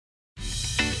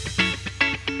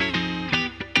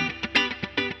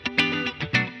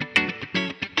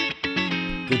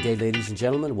Good day, ladies and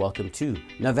gentlemen. Welcome to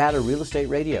Nevada Real Estate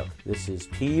Radio. This is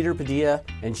Peter Padilla,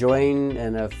 enjoying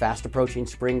a fast approaching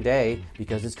spring day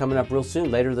because it's coming up real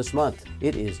soon, later this month.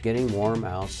 It is getting warm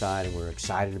outside, and we're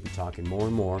excited to be talking more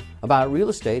and more about real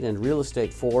estate and real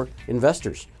estate for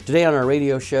investors. Today on our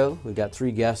radio show, we've got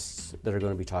three guests that are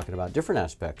going to be talking about different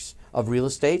aspects of real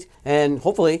estate, and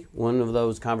hopefully one of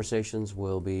those conversations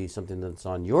will be something that's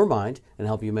on your mind and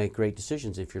help you make great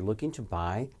decisions if you're looking to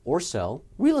buy or sell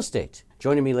real estate.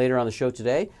 Joining me later on the show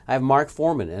today, I have Mark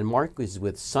Foreman, and Mark is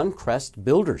with Suncrest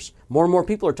Builders. More and more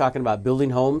people are talking about building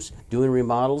homes, doing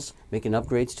remodels, making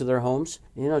upgrades to their homes,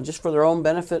 just for their own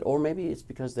benefit, or maybe it's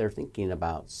because they're thinking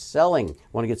about selling.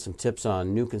 Want to get some tips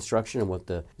on new construction and what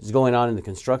is going on in the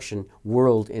construction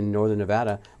world in Northern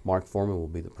Nevada. Mark Foreman will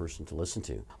be the person to listen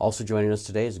to. Also joining us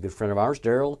today is a good friend of ours,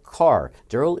 Daryl Carr.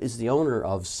 Daryl is the owner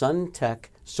of SunTech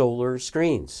Solar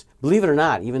Screens. Believe it or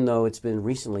not, even though it's been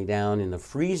recently down in the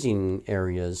freezing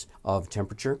areas of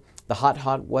temperature, the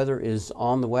hot weather is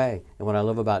on the way. And what I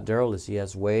love about Daryl is he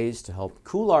has ways to help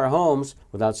cool our homes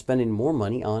without spending more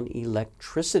money on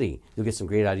electricity. You'll get some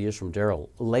great ideas from Daryl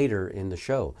later in the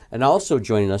show. And also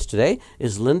joining us today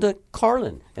is Linda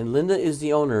Carlin. And Linda is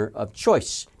the owner of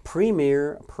Choice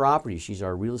Premier Property. She's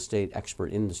our real estate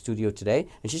expert in the studio today,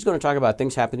 and she's going to talk about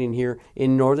things happening here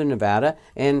in Northern Nevada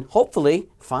and hopefully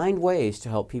find ways to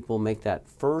help people make that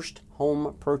first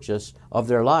home purchase of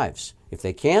their lives. If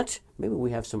they can't, maybe we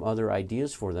have some other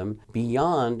ideas for them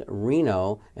beyond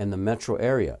Reno and the metro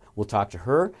area. We'll talk to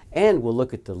her, and we'll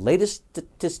look at the latest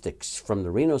statistics from the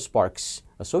Reno Sparks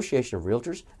Association of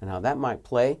Realtors and how that might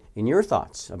play in your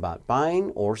thoughts about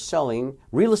buying or selling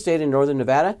real estate in Northern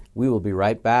Nevada. We will be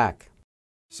right back.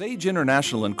 Sage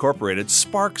International Incorporated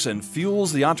sparks and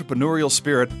fuels the entrepreneurial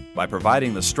spirit by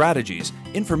providing the strategies,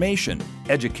 information,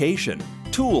 education,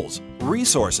 tools,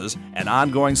 resources, and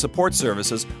ongoing support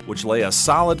services which lay a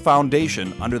solid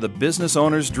foundation under the business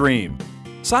owner's dream.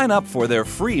 Sign up for their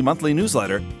free monthly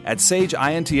newsletter at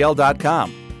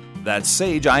sageintl.com. That's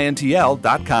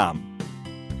sageintl.com.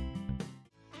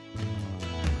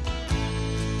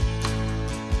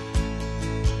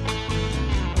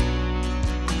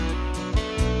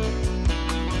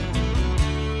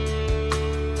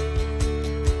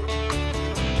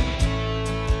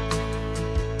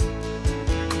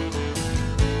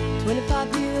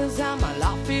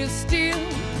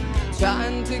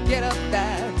 Trying to get up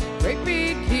that great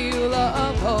big hill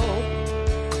of hope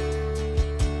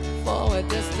for a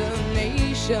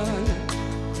destination.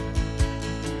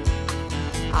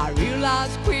 I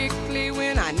realized quickly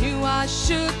when I knew I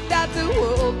should that the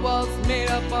world was made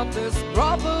up of this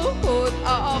brotherhood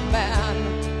of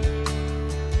man,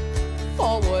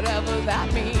 for whatever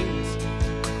that means.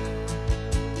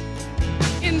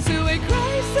 Into a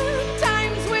crisis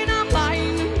times when I'm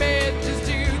lying in bed just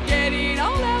to get it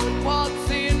all out. What's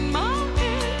in my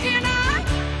head, and I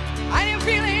am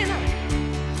feeling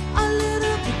a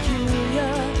little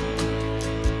peculiar.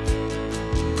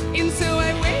 And so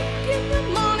I wake in the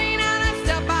morning and I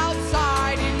step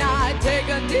outside and I take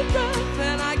a deep breath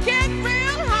and I get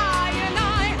real high and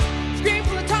I scream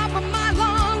from the top of my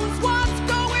lungs, what's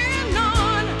going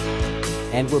on?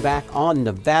 And we're back on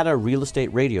Nevada Real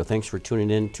Estate Radio. Thanks for tuning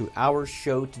in to our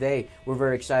show today. We're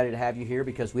very excited to have you here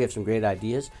because we have some great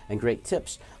ideas and great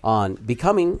tips on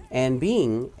becoming and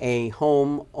being a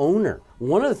home owner.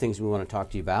 One of the things we want to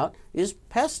talk to you about is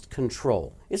pest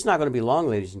control. It's not going to be long,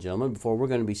 ladies and gentlemen, before we're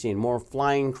going to be seeing more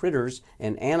flying critters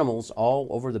and animals all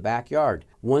over the backyard.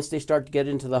 Once they start to get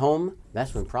into the home,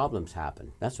 that's when problems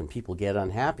happen. That's when people get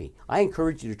unhappy. I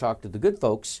encourage you to talk to the good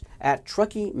folks at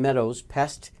Truckee Meadows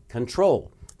Pest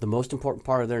Control. The most important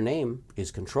part of their name is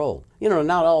control.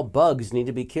 Not all bugs need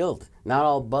to be killed. Not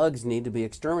all bugs need to be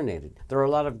exterminated. There are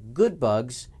a lot of good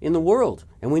bugs in the world,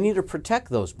 and we need to protect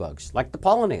those bugs, like the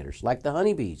pollinators, like the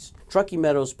honeybees. Truckee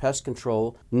Meadows Pest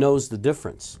Control knows the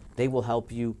difference. They will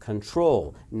help you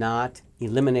control, not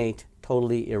eliminate,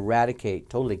 totally eradicate,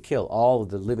 totally kill all of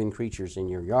the living creatures in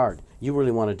your yard. You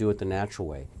really want to do it the natural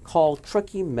way. Call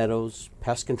Truckee Meadows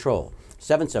Pest Control,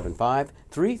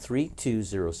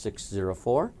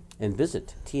 775-332-0604, and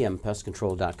visit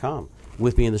tmpestcontrol.com.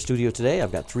 With me in the studio today,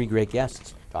 I've got three great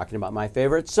guests talking about my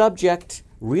favorite subject,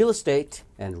 real estate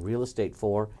and real estate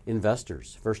for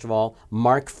investors. First of all,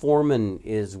 Mark Foreman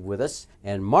is with us,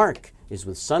 and Mark is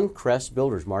with Suncrest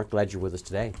Builders. Mark, glad you're with us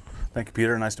today. Thank you,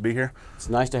 Peter. Nice to be here. It's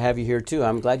nice to have you here, too.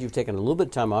 I'm glad you've taken a little bit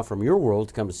of time off from your world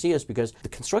to come to see us because the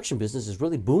construction business is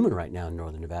really booming right now in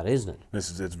Northern Nevada, isn't it?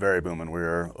 It's very booming.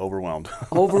 We're overwhelmed.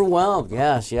 Overwhelmed,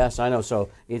 yes, I know. So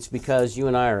it's because you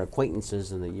and I are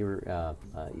acquaintances and that you're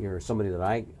somebody that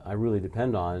I really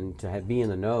depend on to be in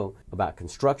the know about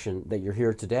construction that you're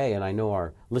here today, and I know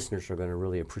our listeners are going to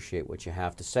really appreciate what you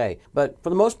have to say. But for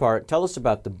the most part, tell us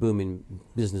about the booming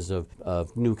business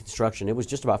of new construction. It was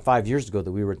just about 5 years ago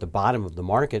that we were at the bottom of the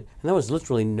market, and there was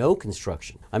literally no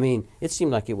construction. I mean, it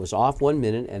seemed like it was off one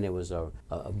minute, and it was a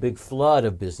big flood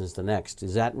of business the next.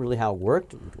 Is that really how it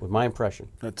worked? Was my impression.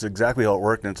 That's exactly how it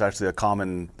worked, and it's actually a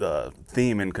common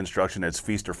theme in construction. It's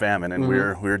feast or famine, and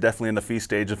we're definitely in the feast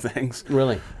stage of things.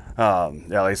 Really? Yeah,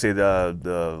 like I say,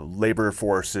 the labor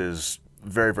force is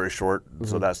very, very short.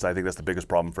 So I think that's the biggest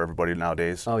problem for everybody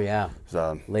nowadays. Oh yeah,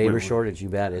 labor shortage. You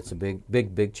bet. It's a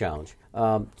big challenge.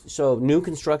 So new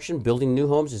construction, building new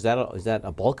homes, is that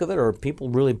a bulk of it, or are people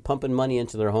really pumping money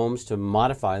into their homes to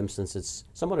modify them, since it's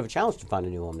somewhat of a challenge to find a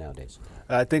new home nowadays?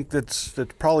 I think that's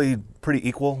probably pretty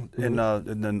equal in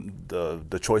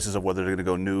the choices of whether they're going to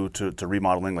go new to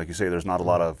remodeling. Like you say, there's not a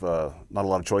lot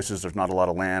of choices. There's not a lot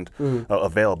of land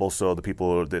available. So the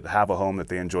people that have a home that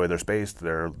they enjoy their space,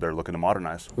 they're looking to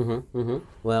modernize.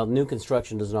 Well, new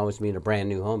construction doesn't always mean a brand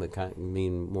new home. It can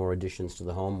mean more additions to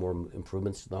the home, more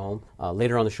improvements to the home.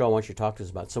 Later on the show, I want you to talk to us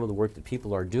about some of the work that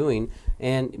people are doing,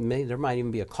 and there might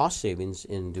even be a cost savings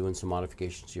in doing some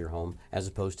modifications to your home as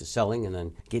opposed to selling and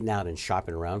then getting out and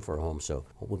shopping around for a home. So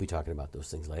we'll be talking about those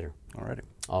things later. Alrighty.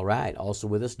 All right. Also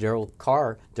with us, Daryl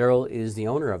Carr. Daryl is the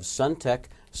owner of SunTech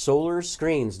Solar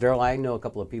Screens. Daryl, I know a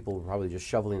couple of people probably just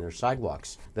shoveling their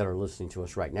sidewalks that are listening to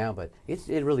us right now, but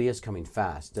it really is coming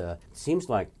fast. It seems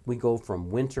like we go from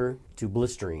winter to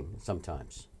blistering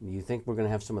sometimes. Do you think we're going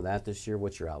to have some of that this year?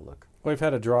 What's your outlook? We've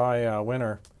had a dry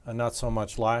winter, not so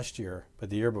much last year, but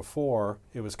the year before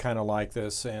it was kind of like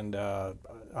this, and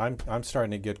I'm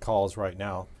starting to get calls right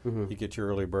now. You get your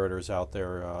early birders out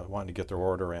there wanting to get their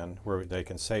order in where they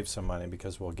can save some money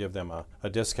because we'll give them a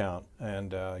discount and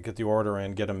get the order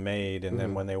in, get them made, and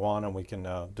then when they want them, we can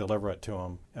deliver it to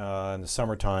them. In the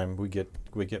summertime, we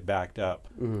get backed up.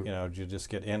 You know, you just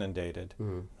get inundated.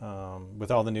 With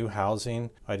all the new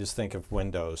housing, I just think of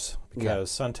windows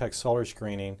because SunTech Solar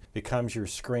Screening becomes your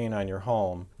screen on your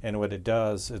home, and what it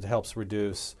does, it helps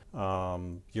reduce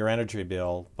your energy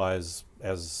bill by as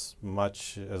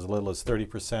little as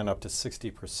 30% up to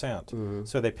 60%.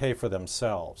 So they pay for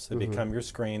themselves. They become your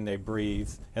screen, they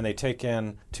breathe, and they take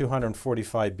in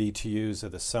 245 BTUs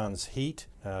of the sun's heat,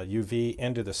 UV,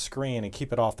 into the screen and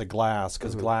keep it off the glass,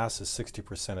 because glass is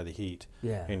 60% of the heat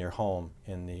in your home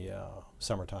in the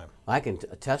summertime. I can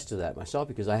attest to that myself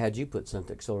because I had you put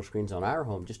SunTech Solar Screens on our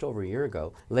home just over a year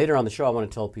ago. Later on the show, I want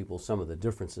to tell people some of the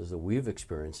differences that we've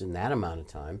experienced in that amount of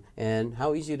time and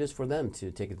how easy it is for them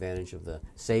to take advantage of the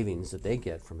savings that they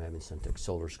get from having SunTech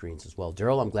Solar Screens as well.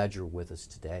 Daryl, I'm glad you're with us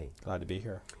today. Glad to be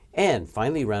here. And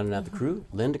finally, rounding out the crew,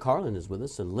 Linda Carlin is with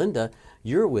us. And Linda,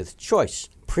 you're with Choice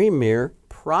Premier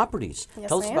Properties. Yes,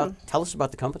 Tell us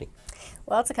about the company.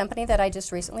 Well, it's a company that I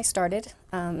just recently started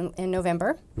in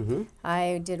November.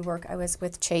 I was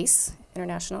with Chase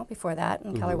International before that,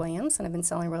 and Keller Williams, and I've been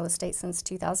selling real estate since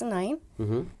 2009.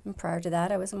 And prior to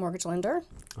that, I was a mortgage lender,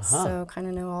 so kind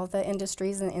of know all the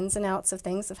industries and ins and outs of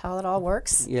things, of how it all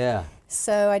works. Yeah.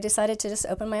 So I decided to just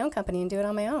open my own company and do it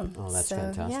on my own. Oh, that's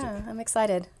fantastic. Yeah, I'm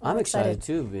excited. I'm excited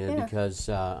too because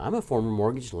I'm a former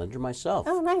mortgage lender myself.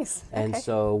 Oh, nice. And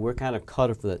so we're kind of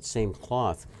cut for that same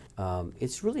cloth.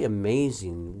 It's really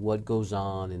amazing what goes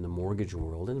on in the mortgage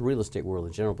world, and the real estate world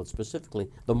in general, but specifically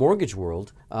the mortgage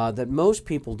world, that most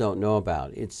people don't know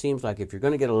about. It seems like if you're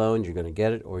going to get a loan, you're going to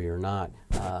get it or you're not.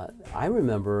 I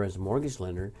remember as a mortgage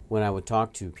lender, when I would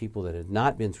talk to people that had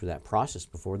not been through that process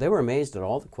before, they were amazed at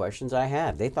all the questions I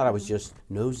had. They thought I was just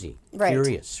nosy,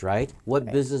 curious, right? What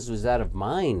business was that of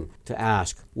mine to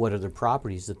ask what are the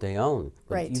properties that they own?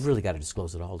 But you've really got to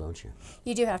disclose it all, don't you?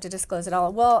 You do have to disclose it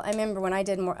all. Well, I remember when I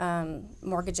did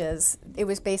mortgages, it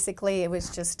was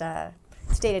just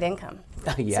stated income.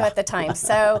 So at the time,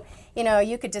 so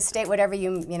you could just state whatever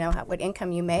what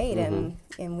income you made,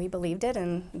 and we believed it,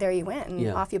 and there you went, and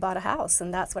off you bought a house,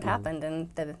 and that's what happened, and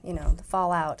the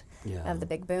fallout of the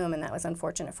big boom, and that was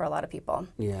unfortunate for a lot of people.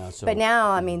 Yeah. So, but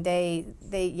now, I mean, they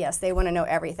want to know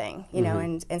everything,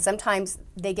 and sometimes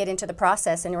they get into the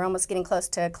process, and you're almost getting close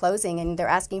to closing, and they're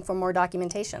asking for more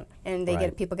documentation, and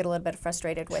people get a little bit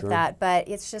frustrated with that. But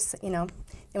it's just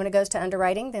and when it goes to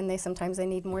underwriting, then sometimes they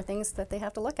need more things that they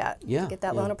have to look at to get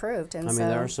that loan approved. And I mean,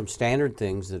 there are some standard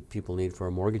things that people need for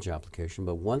a mortgage application,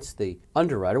 but once the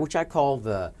underwriter, which I call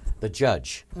the the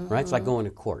judge, right? It's like going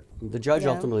to court. The judge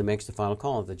ultimately makes the final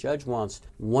call. If the judge wants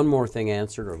one more thing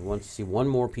answered or wants to see one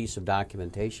more piece of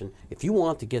documentation, if you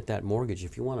want to get that mortgage,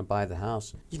 if you want to buy the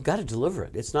house, you've got to deliver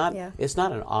it. It's not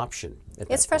an option.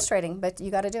 It's frustrating, but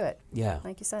you got to do it. Yeah.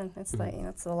 Like you said, it's like,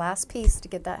 it's the last piece to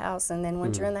get that house, and then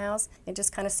once you're in the house, it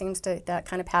just kind of seems to, that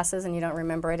kind of passes and you don't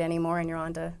remember it anymore, and you're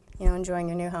on to, enjoying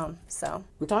your new home. So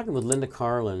I'm talking with Linda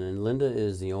Carlin, and Linda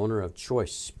is the owner of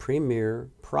Choice Premier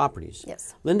Properties.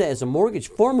 Yes. Linda, as a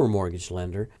former mortgage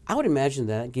lender, I would imagine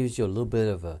that gives you a little bit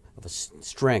of a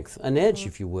strength, an edge,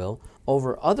 if you will,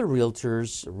 over other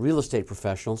realtors, real estate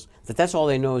professionals, that's all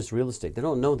they know is real estate. They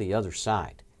don't know the other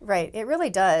side. Right, it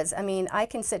really does. I mean, I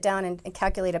can sit down and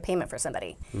calculate a payment for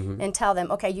somebody and tell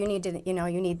them, okay, you need to, you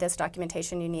need this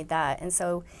documentation, you need that, and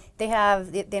so they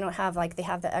have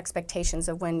the expectations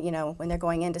of when they're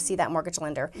going in to see that mortgage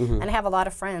lender. And I have a lot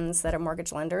of friends that are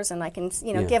mortgage lenders, and I can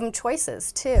give them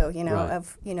choices too,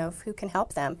 of who can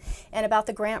help them, and about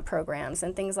the grant programs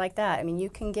and things like that. I mean, you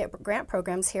can get grant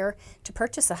programs here to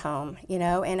purchase a home,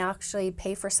 and actually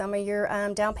pay for some of your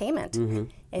down payment.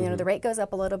 And the rate goes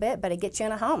up a little bit, but it gets you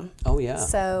in a home. Oh yeah.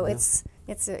 So it's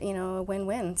a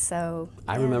win-win. So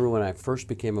I remember when I first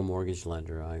became a mortgage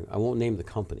lender. I won't name the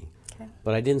company,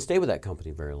 but I didn't stay with that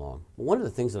company very long. One of the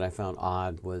things that I found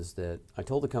odd was that I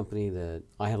told the company that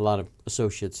I had a lot of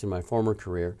associates in my former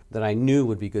career that I knew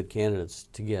would be good candidates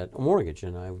to get a mortgage,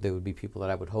 and they would be people that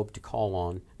I would hope to call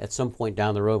on at some point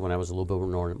down the road when I was a little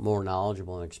bit more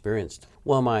knowledgeable and experienced.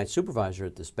 Well, my supervisor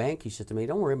at this bank, he said to me,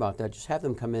 "Don't worry about that. Just have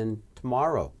them come in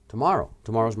tomorrow.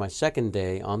 Tomorrow's my second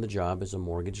day on the job as a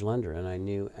mortgage lender," and I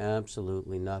knew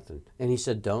absolutely nothing. And he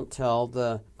said, "Don't tell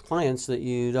the clients that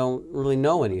you don't really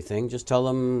know anything. Just tell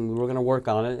them we're going to work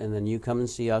on it, and then you come and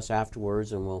see us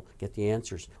afterwards, and we'll get the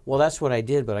answers." Well, that's what I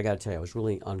did, but I got to tell you, I was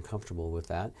really uncomfortable with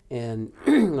that. And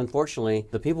unfortunately,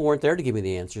 the people weren't there to give me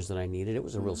the answers that I needed. It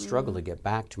was a real struggle to get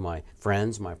back to my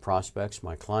friends, my prospects,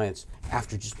 my clients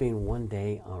after just being 1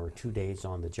 day or 2 days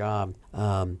on the job.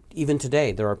 Even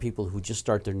today, there are people who just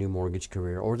start their new mortgage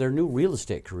career or their new real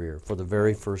estate career for the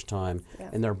very first time,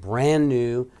 and they're brand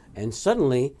new, and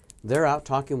suddenly they're out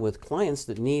talking with clients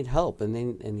that need help,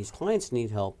 and these clients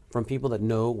need help from people that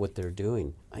know what they're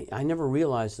doing. I never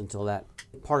realized until that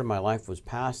part of my life was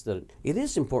past that it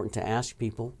is important to ask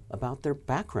people about their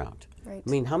background. Right. I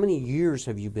mean, how many years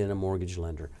have you been a mortgage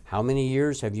lender? How many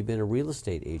years have you been a real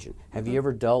estate agent? Have you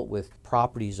ever dealt with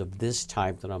properties of this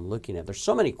type that I'm looking at? There's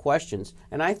so many questions,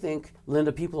 and I think,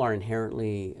 Linda, people are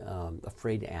inherently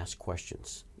afraid to ask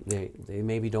questions. They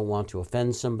maybe don't want to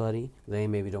offend somebody. They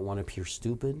maybe don't want to appear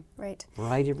stupid. Right.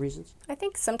 Variety of reasons. I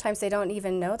think sometimes they don't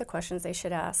even know the questions they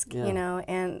should ask,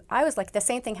 and I was like, the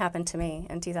same thing happened to me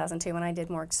in 2002 when I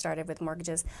started with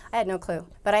mortgages. I had no clue,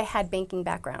 but I had banking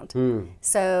background.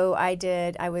 So I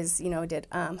did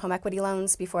home equity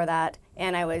loans before that,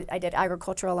 and I did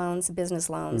agricultural loans, business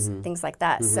loans, things like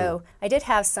that. So I did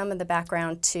have some of the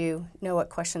background to know what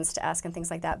questions to ask and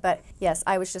things like that. But yes,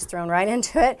 I was just thrown right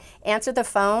into it, answered the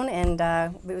phone, and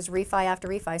it was refi after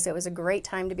refi. So it was a great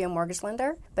time to be a mortgage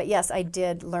lender. But yes, I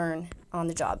did learn on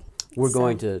the job. We're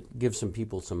going to give some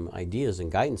people some ideas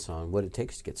and guidance on what it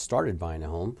takes to get started buying a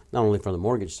home, not only from the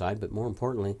mortgage side, but more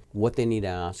importantly, what they need to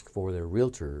ask from their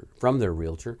realtor,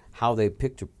 how they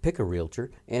pick a realtor,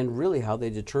 and really how they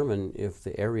determine if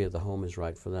the area of the home is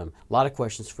right for them. A lot of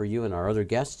questions for you and our other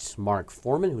guests, Mark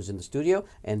Foreman, who's in the studio,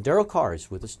 and Daryl Carr is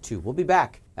with us too. We'll be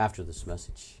back after this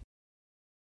message.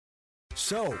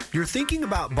 So, you're thinking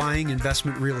about buying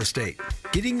investment real estate.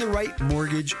 Getting the right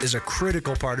mortgage is a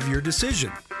critical part of your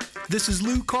decision. This is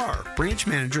Lou Carr, branch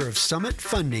manager of Summit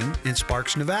Funding in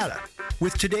Sparks, Nevada.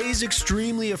 With today's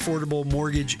extremely affordable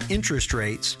mortgage interest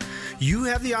rates, you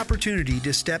have the opportunity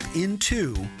to step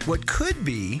into what could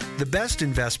be the best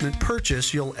investment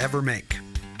purchase you'll ever make.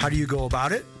 How do you go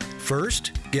about it?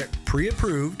 First, get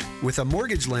pre-approved with a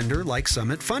mortgage lender like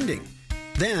Summit Funding.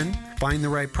 Then, find the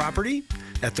right property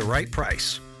at the right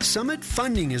price. Summit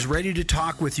Funding is ready to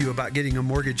talk with you about getting a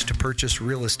mortgage to purchase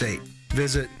real estate.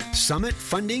 Visit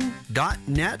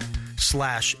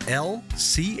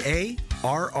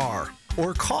summitfunding.net/LCARR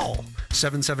or call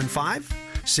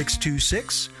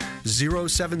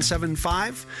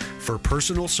 775-626-0775 for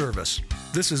personal service.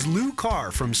 This is Lou Carr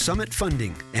from Summit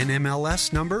Funding,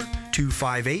 NMLS number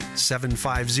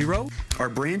 258750. Our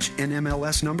branch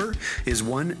NMLS number is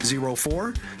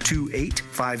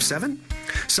 1042857.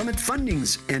 Summit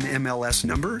Funding's NMLS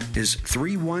number is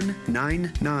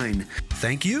 3199.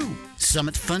 Thank you.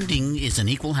 Summit Funding is an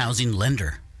equal housing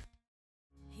lender.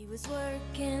 He was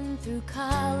working through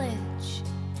college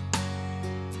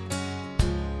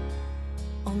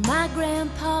on my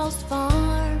grandpa's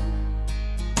farm.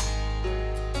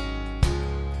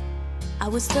 I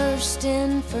was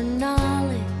thirsting for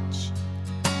knowledge,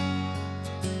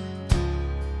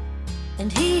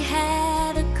 and he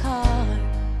had a car.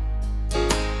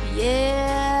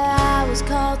 Yeah, I was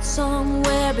caught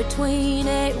somewhere between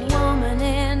a woman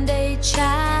and a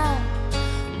child.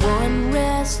 One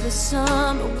restless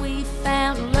summer we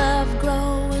found love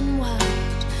growing wild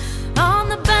on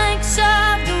the banks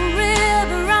of the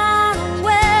river on a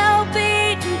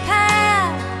well-beaten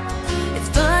path. It's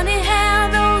funny how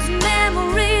those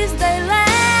memories, they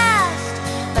last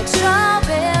like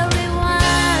strawberry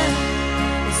wine.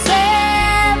 At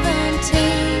 17,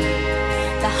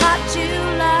 the hot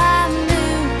July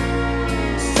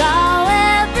noon saw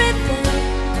everything.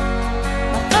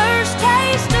 My first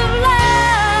taste of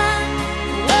love,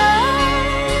 whoa,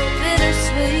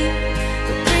 bittersweet,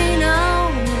 but green on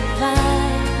the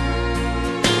vine,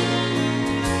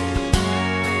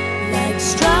 like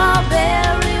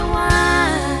strawberry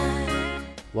wine.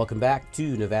 Welcome back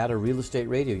to Nevada Real Estate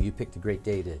Radio. You picked a great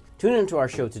day to tune into our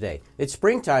show today. It's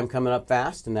springtime coming up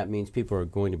fast, and that means people are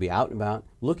going to be out and about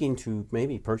looking to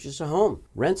maybe purchase a home.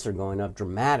 Rents are going up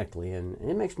dramatically, and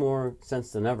it makes more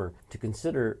sense than ever to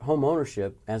consider home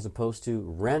ownership as opposed to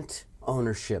rent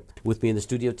ownership. With me in the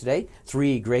studio today,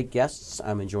 three great guests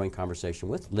I'm enjoying conversation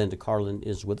with. Linda Carlin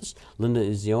is with us. Linda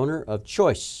is the owner of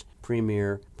Choice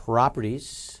Premier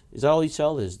Properties. Is that all you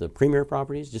sell? Is the Premier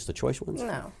Properties, just the Choice ones?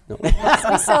 No. No. We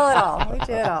sell it all. We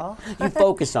do it all. You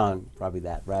focus on probably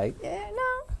that, right? Yeah,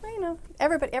 no,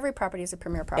 every property is a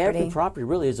premier property. Every property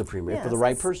really is a premier for Yes, the right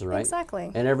that's- person, right?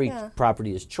 exactly. And every Yeah.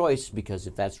 property is choice because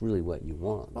if that's really what you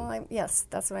want. Well, yes,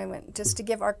 that's what I went, just to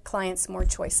give our clients more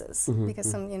choices. Mm-hmm,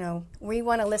 Because we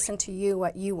want to listen to you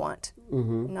what you want,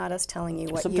 not us telling you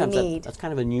what Sometimes you need. that's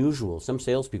kind of unusual. Some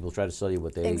salespeople try to sell you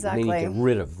what they need Exactly. to get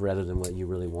rid of rather than what you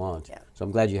really want. Yeah. So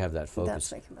I'm glad you have that focus.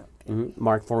 That's what I come up.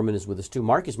 Mark Foreman is with us too.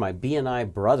 Mark is my B&I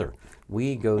brother.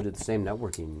 We go to the same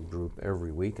networking group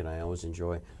every week, and I always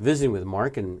enjoy visiting with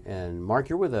Mark. And Mark,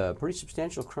 you're with a pretty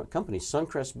substantial company,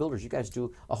 Suncrest Builders. You guys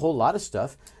do a whole lot of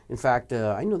stuff. In fact,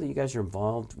 I know that you guys are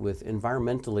involved with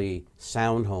environmentally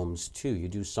sound homes too. You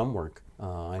do some work,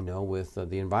 I know, with the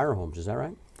Enviro Homes. Is that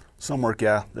right? Some work,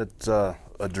 yeah. That's a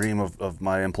dream of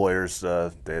my employers.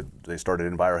 They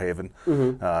started EnviroHaven,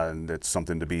 and it's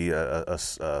something to be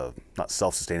not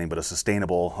self-sustaining, but a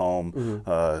sustainable home,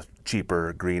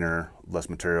 cheaper, greener, less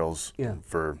materials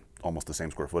for almost the same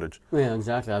square footage. Yeah,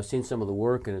 exactly. I've seen some of the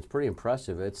work, and it's pretty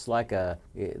impressive. It's like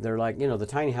they're like, the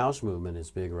tiny house movement is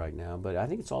big right now, but I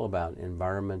think it's all about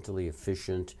environmentally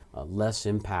efficient, less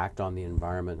impact on the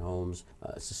environment homes,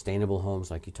 sustainable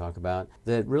homes like you talk about,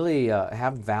 that really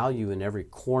have value in every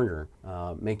corner,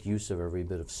 make use of every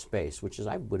bit of space, which is,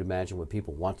 I would imagine, what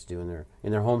people want to do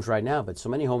in their homes right now. But so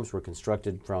many homes were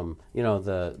constructed from,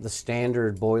 the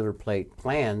standard boilerplate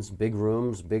plans, big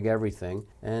rooms, big everything,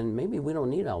 and maybe we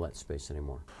don't need all that space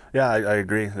anymore. Yeah, I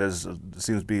agree. There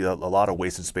seems to be a lot of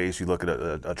wasted space. You look at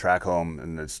a tract home,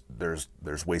 and there's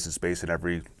wasted space in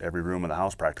every room in the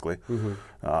house practically.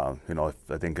 I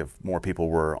think if more people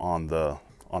were on the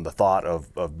thought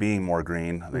of being more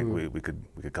green, I think we could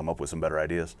come up with some better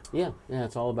ideas. Yeah,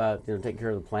 it's all about taking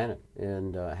care of the planet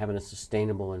and having a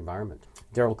sustainable environment.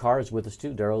 Daryl Carr is with us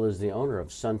too. Daryl is the owner of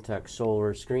Suntech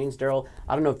Solar Screens. Daryl,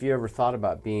 I don't know if you ever thought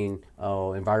about being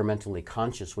environmentally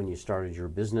conscious when you started your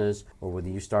business, or whether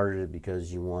you started it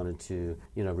because you wanted to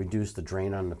reduce the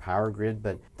drain on the power grid,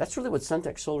 but that's really what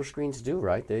Suntech Solar Screens do,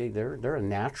 right? They're a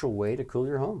natural way to cool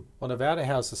your home. Well, Nevada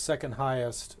has the second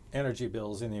highest energy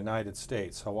bills in the United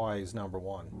States. Hawaii is number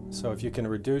one. So if you can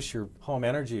reduce your home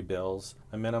energy bills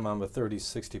a minimum of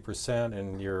 30-60%,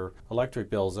 and your electric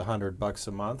bill is $100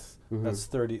 a month, that's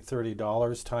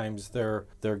 $30 times they're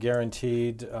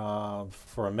guaranteed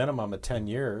for a minimum of 10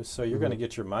 years. So you're going to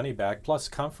get your money back plus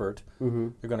comfort.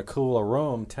 You're going to cool a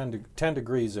room 10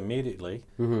 degrees immediately.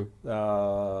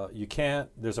 You can't.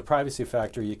 There's a privacy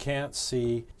factor. You can't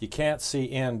see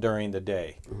in during the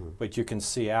day, but you can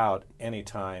see out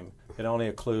anytime. It only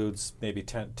includes maybe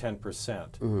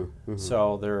 10%.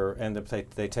 So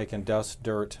they take in dust,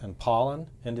 dirt, and pollen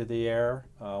into the air.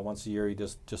 Once a year, you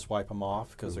just wipe them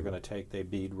off because they're going to they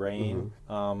bead rain.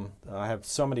 I have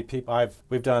so many people.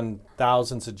 We've done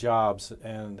thousands of jobs,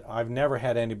 and I've never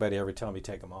had anybody ever tell me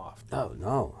take them off. Oh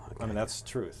no! I mean, that's the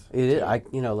truth. It is.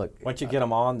 Look. Once you get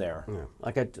them on there. Yeah.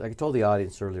 Like I told the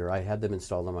audience earlier, I had them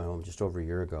installed in my home just over a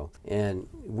year ago, and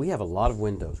we have a lot of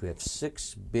windows. We have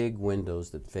 6 big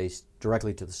windows that face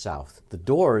directly to the south. The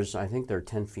doors, I think they're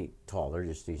 10 feet tall. They're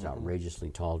just these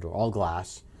outrageously tall doors, all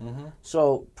glass.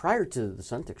 So prior to the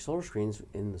SunTech solar screens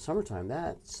in the summertime,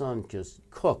 that sun just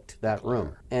cooked that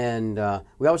room. And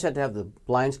we always had to have the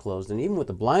blinds closed. And even with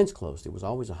the blinds closed, it was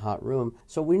always a hot room.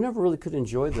 So we never really could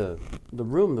enjoy the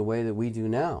room the way that we do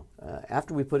now.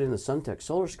 After we put in the SunTech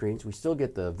solar screens, we still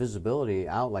get the visibility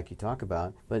out like you talk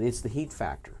about, but it's the heat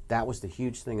factor. That was the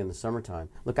huge thing in the summertime.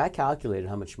 Look, I calculated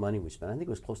how much money we spent. I think it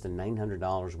was close to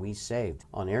 $900 we saved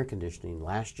on air conditioning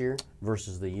last year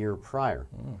versus the year prior.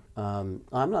 I'm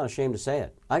not ashamed to say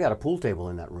it. I got a pool table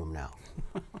in that room now.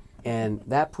 And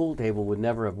that pool table would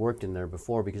never have worked in there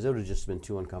before because it would have just been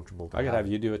too uncomfortable. I could have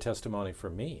you do a testimony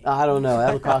for me. I don't know.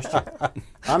 That'll cost you.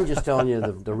 I'm just telling you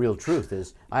the real truth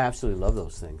is I absolutely love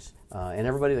those things. And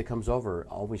everybody that comes over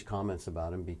always comments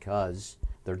about them because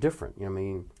they're different. I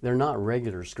mean, they're not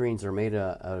regular screens. They're made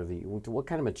out of what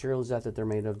kind of material is that they're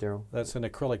made of, Daryl? That's an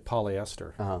acrylic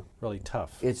polyester. Really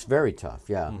tough. It's very tough,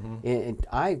 yeah.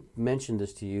 I mentioned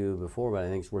this to you before, but I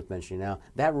think it's worth mentioning now.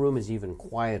 That room is even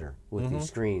quieter with these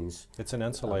screens. It's an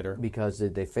insulator. Because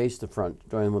they face the front.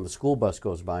 And when the school bus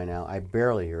goes by now, I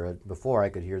barely hear it. Before, I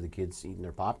could hear the kids eating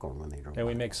their popcorn when they drove by. And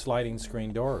we make sliding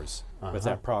screen doors with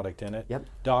that product in it. Yep.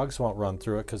 Dogs won't run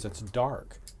through it because it's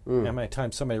dark. How many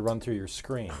times somebody run through your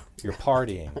screen? You're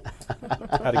partying.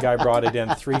 Had a guy brought it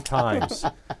in 3 times.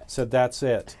 Said, that's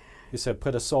it. He said,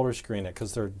 put a solar screen in it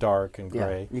because they're dark and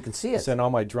gray. You can see it. He said,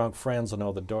 all my drunk friends will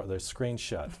know the screen's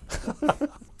shut.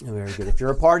 Very good. If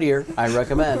you're a partier, I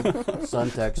recommend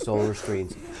SunTech solar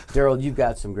screens. Daryl, you've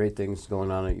got some great things going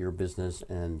on at your business,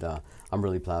 and I'm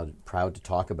really proud to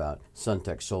talk about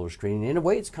SunTech solar screening. In a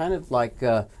way, it's kind of like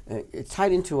it's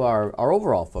tied into our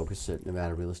overall focus at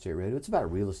Nevada Real Estate Radio. It's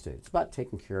about real estate. It's about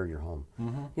taking care of your home.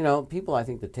 You know, people I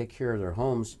think that take care of their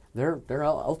homes, they're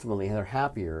ultimately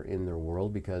happier in their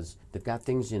world because they've got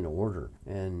things in order.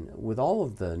 And with all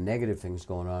of the negative things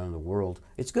going on in the world,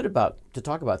 it's good to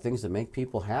talk about things that make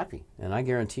people happy. And I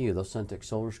guarantee you, those SunTech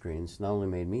solar screens not only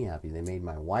made me happy, they made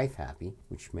my wife happy,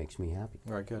 which makes me happy.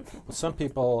 Very good. Well, some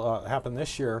people happened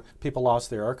this year. People lost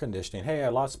their air conditioning. Hey, I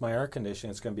lost my air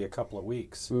conditioning. It's going to be a couple of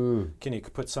weeks. Can you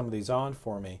put some of these on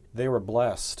for me? They were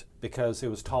blessed because it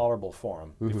was tolerable for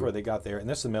them before they got there. And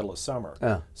this is the middle of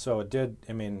summer. So it did,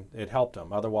 it helped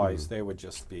them. Otherwise, they would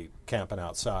just be camping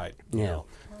outside. You know.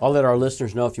 I'll let our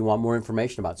listeners know if you want more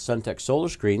information about SunTech solar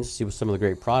screens, see some of the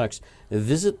great products,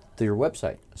 visit their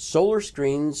website,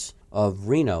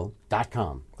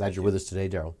 solarscreensofreno.com. Glad you're with us today,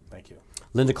 Daryl. Thank you.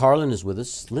 Linda Carlin is with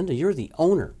us. Linda, you're the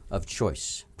owner of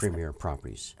Choice Premier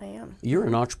Properties. I am. You're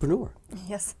an entrepreneur.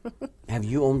 Yes. Have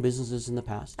you owned businesses in the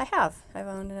past? I have. I've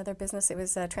owned another business. It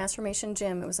was a Transformation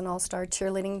Gym. It was an all-star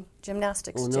cheerleading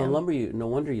gymnastics gym. No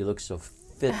wonder you look so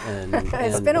fit and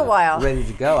it's been a while. Ready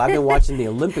to go. I've been watching the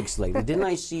Olympics lately. Didn't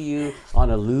I see you on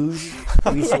a luge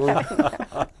recently?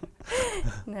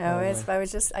 No, I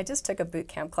just took a boot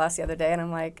camp class the other day, and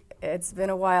I'm like, it's been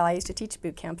a while. I used to teach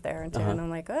boot camp there, and I'm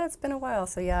like, oh, it's been a while.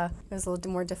 So yeah, it was a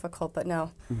little more difficult, but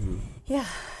no. Yeah,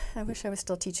 I wish I was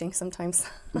still teaching sometimes.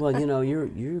 Well,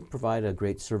 you provide a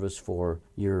great service for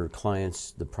your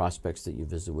clients, the prospects that you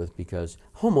visit with, because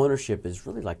home ownership is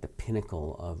really like the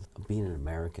pinnacle of being an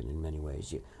American in many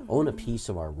ways. You own a piece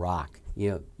of our rock.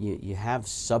 You have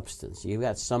substance. You've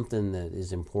got something that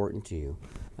is important to you.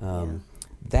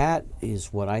 That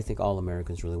is what I think all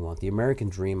Americans really want. The American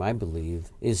dream, I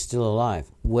believe, is still alive.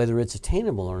 Whether it's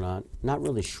attainable or not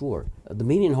really sure. The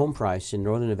median home price in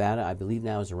Northern Nevada, I believe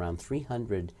now, is around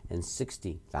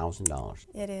 $360,000.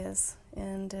 It is,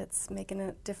 and it's making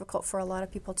it difficult for a lot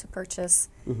of people to purchase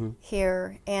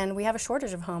here. And we have a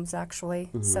shortage of homes,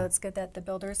 actually, so it's good that the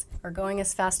builders are going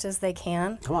as fast as they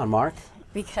can. Come on, Mark.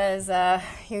 Because,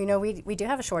 we do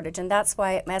have a shortage, and that's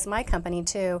why, as my company,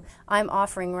 too, I'm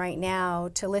offering right now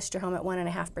to list your home at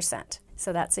 1.5%.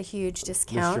 So that's a huge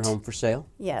discount. List your home for sale?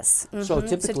 Yes. So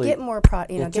typically, so get more,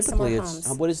 get some more homes.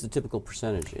 What is the typical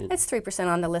percentage? It's 3%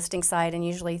 on the listing side, and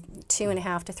usually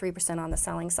 2.5% to 3% on the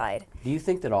selling side. Do you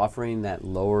think that offering that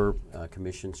lower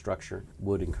commission structure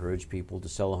would encourage people to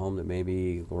sell a home that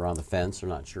maybe were on the fence or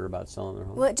not sure about selling their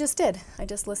home? Well, it just did. I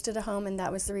just listed a home, and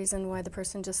that was the reason why the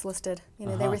person just listed.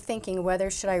 They were thinking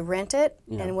whether should I rent it,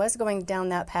 and was going down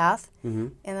that path.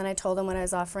 And then I told them what I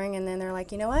was offering, and then they're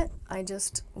like, you know what? I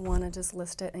just want to just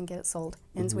list it and get it sold.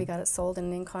 And we got it sold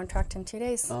and in contract in 2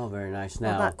 days. Oh, very nice.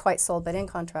 Now, well, not quite sold, but in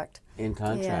contract. In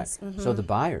contract. Yes. So the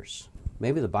buyers,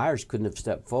 maybe the buyers couldn't have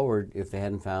stepped forward if they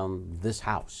hadn't found this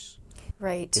house.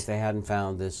 Right. If they hadn't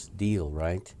found this deal,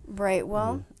 right? Right.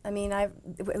 Well, I mean,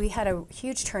 we had a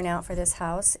huge turnout for this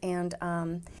house, and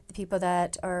the people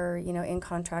that are, in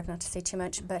contract, not to say too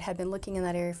much, but had been looking in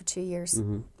that area for 2 years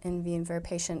and being very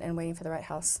patient and waiting for the right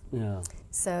house. Yeah.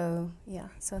 So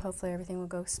hopefully everything will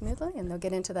go smoothly, and they'll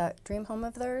get into that dream home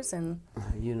of theirs and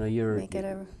make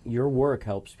it your work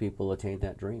helps people attain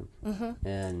that dream.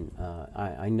 And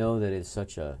I know that it's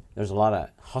there's a lot of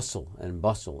hustle and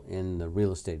bustle in the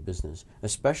real estate business,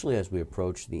 especially as we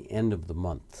approach the end of the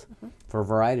month. For a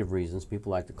variety of reasons,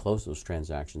 people like to close those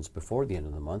transactions before the end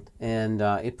of the month, and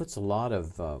it puts a lot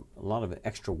of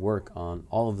extra work on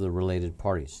all of the related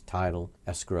parties: title,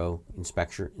 escrow,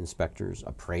 inspectors,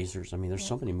 appraisers. I mean, there's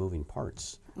so many moving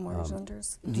parts. Mortgage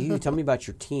lenders. Do you tell me about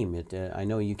your team? I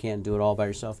know you can't do it all by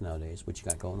yourself nowadays. What you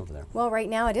got going over there? Well, right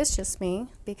now it is just me,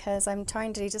 because I'm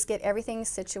trying to just get everything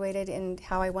situated in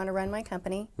how I want to run my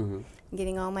company,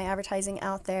 getting all my advertising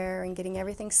out there and getting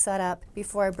everything set up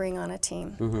before I bring on a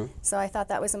team. So I thought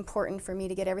that was important for me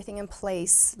to get everything in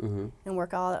place and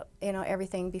work all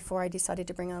everything before I decided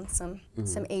to bring on some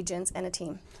agents and a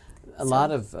team. A lot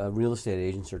of real estate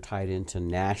agents are tied into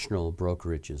national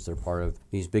brokerages. They're part of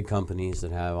these big companies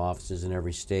that have offices in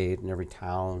every state and every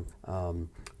town.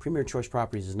 Premier Choice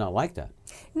Properties is not like that.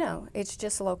 No, it's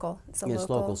just local. It's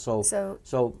local.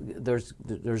 So there's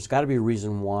got to be a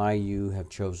reason why you have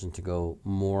chosen to go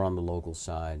more on the local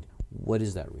side. What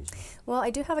is that reason? Well,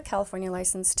 I do have a California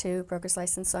license too, broker's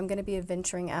license, so I'm going to be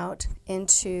venturing out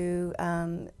into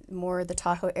more the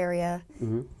Tahoe area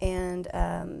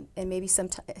and maybe some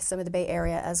of the Bay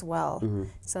Area as well.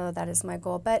 So that is my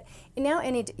goal. But now,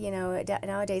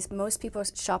 nowadays most people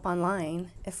shop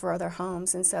online for their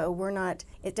homes, and so we're not.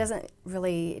 It doesn't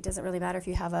really matter if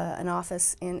you have an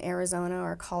office in Arizona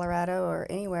or Colorado or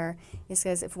anywhere. It's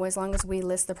because as long as we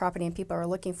list the property and people are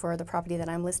looking for the property that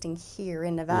I'm listing here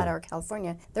in Nevada or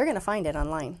California, they're going to find it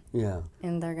online. Yeah.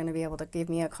 And they're going to be able to give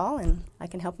me a call, and I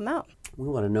can help them out. We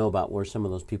want to know about where some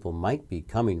of those people might be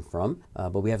coming from,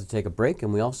 but we have to take a break,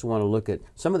 and we also want to look at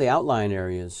some of the outlying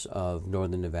areas of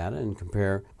northern Nevada and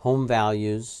compare home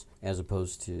values as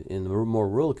opposed to in the more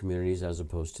rural communities as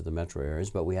opposed to the metro areas.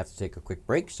 But we have to take a quick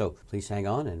break, so please hang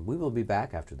on, and we will be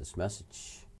back after this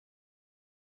message.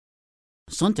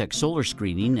 Suntech Solar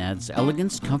Screening adds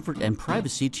elegance, comfort, and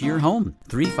privacy to your home.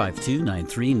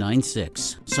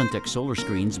 352-9396. Suntech Solar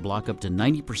Screens block up to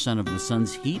 90% of the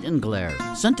sun's heat and glare.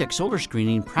 Suntech Solar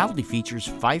Screening proudly features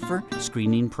Pfeiffer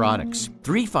screening products.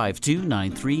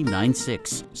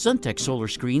 352-9396. Suntech Solar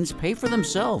Screens pay for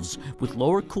themselves with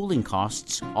lower cooling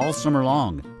costs all summer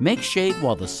long. Make shade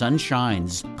while the sun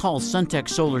shines. Call Suntech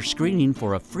Solar Screening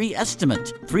for a free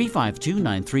estimate.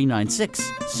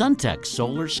 352-9396. Suntech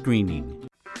Solar Screening.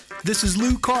 This is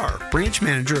Lou Carr, branch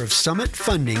manager of Summit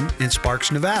Funding in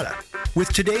Sparks, Nevada.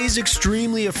 With today's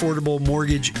extremely affordable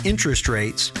mortgage interest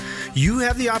rates, you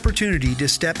have the opportunity to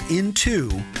step into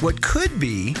what could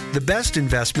be the best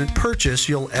investment purchase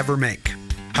you'll ever make.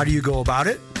 How do you go about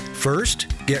it? First,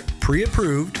 get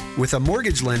pre-approved with a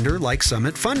mortgage lender like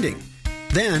Summit Funding.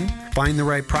 Then, find the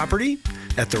right property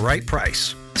at the right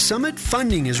price. Summit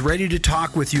Funding is ready to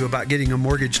talk with you about getting a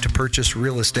mortgage to purchase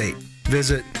real estate.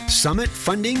 Visit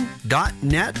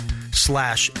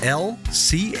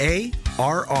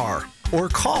summitfunding.net/LCARR or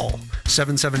call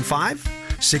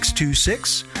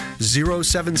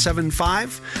 775-626-0775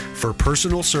 for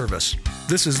personal service.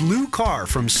 This is Lou Carr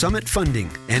from Summit Funding,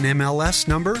 NMLS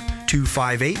number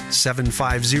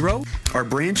 258750. Our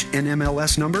branch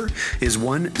NMLS number is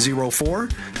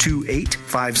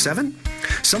 1042857.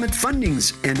 Summit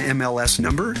Funding's NMLS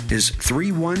number is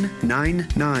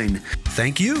 3199.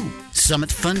 Thank you.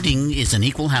 Summit Funding is an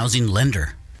equal housing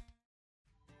lender.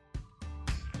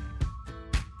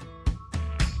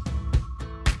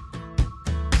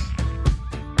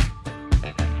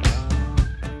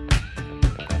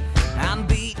 I'm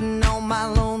beating on my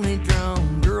lonely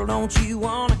drum. Girl, don't you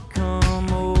wanna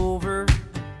come over?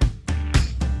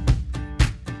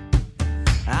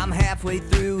 I'm halfway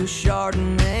through a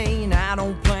Chardonnay and I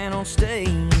don't plan on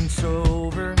staying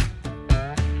sober.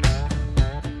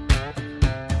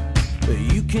 But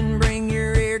you can bring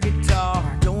your air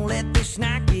guitar. Don't let this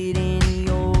night get any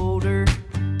older.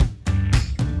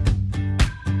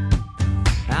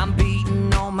 I'm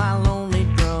beating on my lonely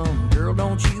drum. Girl,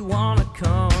 don't you wanna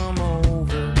come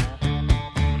over?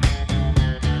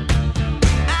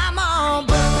 I'm all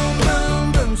boom,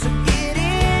 boom, boom. So get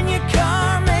in your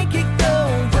car, make it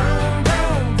go vroom,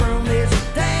 vroom, vroom. There's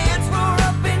a dance floor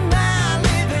up in my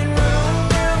living room,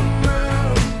 room,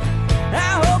 room.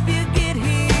 I hope you get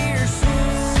here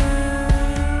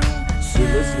soon.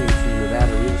 You're listening to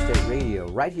Nevada Real Estate Radio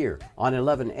right right here on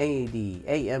 1180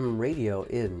 AM radio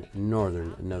in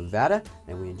Northern Nevada.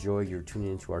 And we enjoy your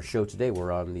tuning into our show today.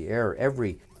 We're on the air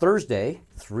every Thursday,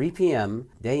 3 p.m.,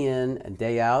 day in and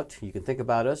day out. You can think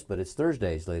about us, but it's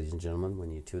Thursdays, ladies and gentlemen, when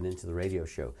you tune into the radio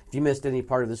show. If you missed any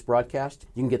part of this broadcast,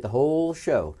 you can get the whole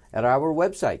show at our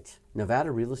website,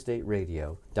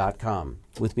 NevadaRealEstateRadio.com.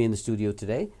 With me in the studio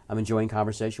today, I'm enjoying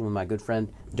conversation with my good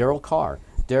friend Daryl Carr.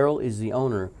 Daryl is the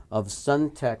owner of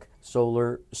SunTech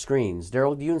Solar Screens.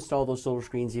 Daryl, do you install those solar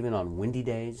screens even on windy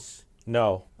days?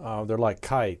 No, they're like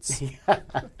kites.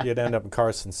 You'd end up in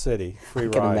Carson City, free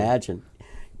ride. I can imagine.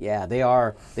 Yeah, they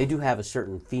are. They do have a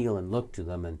certain feel and look to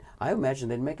them, and I imagine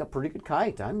they'd make a pretty good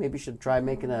kite. I maybe should try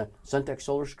making a SunTech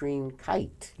Solar Screen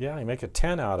kite. Yeah, you make a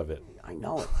tent out of it. I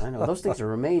know. Those things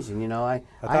are amazing. You know, I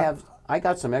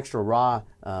got some extra raw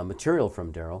material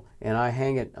from Daryl, and I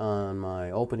hang it on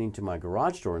my opening to my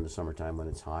garage door in the summertime when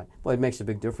it's hot. Well, it makes a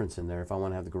big difference in there if I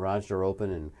want to have the garage door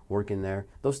open and work in there.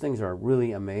 Those things are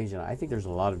really amazing. I think there's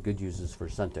a lot of good uses for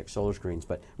SunTech Solar Screens,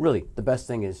 but really the best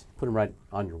thing is put them right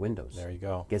on your windows. There you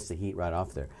go. Gets the heat right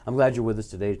off there. I'm glad you're with us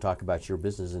today to talk about your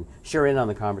business and share in on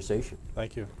the conversation.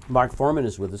 Thank you. Mark Foreman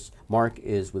is with us. Mark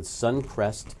is with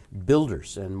Suncrest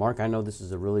Builders. And Mark, I know this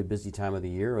is a really busy time of the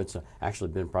year. It's actually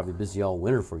been probably busy all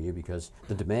winter for you because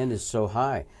the demand is so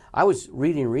high. I was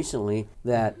reading recently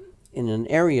that in an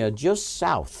area just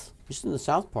in the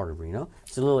south part of Reno,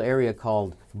 it's a little area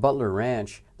called Butler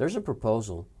Ranch, there's a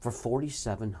proposal for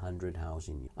 4,700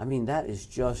 housing units. I mean, that is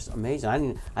just amazing. I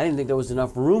didn't think there was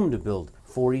enough room to build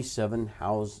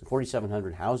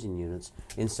 4,700 housing units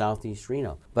in southeast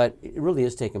Reno. But it really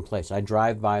is taking place. I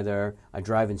drive by there. I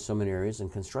drive in so many areas,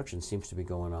 and construction seems to be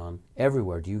going on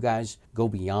everywhere. Do you guys go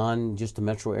beyond just the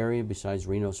metro area besides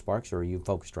Reno Sparks, or are you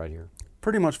focused right here?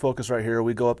 Pretty much focused right here.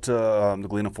 We go up to the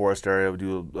Galena Forest area. We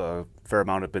do a fair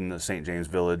amount up in the St. James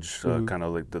Village, kind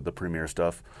of like the premier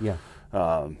stuff. Yeah.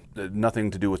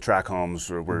 Nothing to do with track homes.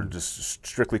 We're just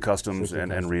strictly customs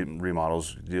and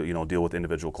remodels. Deal with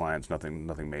individual clients.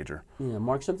 Nothing major. Yeah,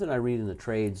 Mark. Something I read in the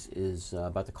trades is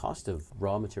about the cost of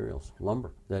raw materials,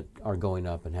 lumber, that are going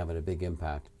up and having a big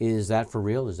impact. Is that for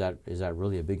real? Is that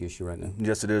really a big issue right now?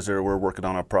 Yes, it is. We're working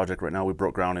on a project right now. We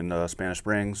broke ground in Spanish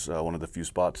Springs, one of the few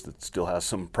spots that still has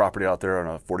some property out there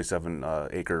on a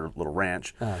 47-acre little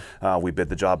ranch. We bid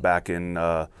the job back in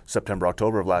September,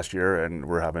 October of last year, and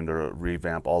we're having to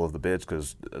revamp all of the bids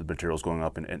because the material's going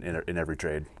up in every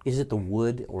trade. Is it the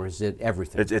wood or is it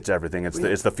everything? It's everything.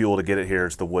 It's the fuel to get it here.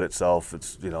 It's the wood itself.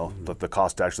 It's the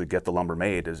cost to actually get the lumber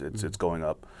made it's going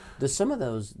up. Do some of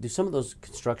those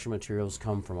construction materials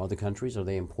come from other countries? Are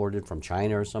they imported from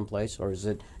China or someplace, or is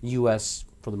it U.S.?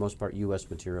 For the most part, U.S.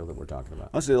 material that we're talking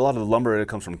about? Honestly, a lot of the lumber that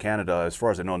comes from Canada. As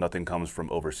far as I know, nothing comes from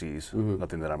overseas.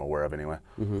 Nothing that I'm aware of, anyway.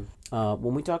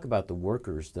 When we talk about the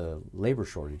workers, the labor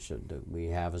shortage that we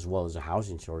have, as well as a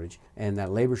housing shortage, and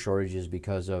that labor shortage is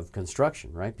because of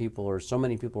construction, right? So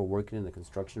many people are working in the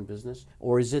construction business.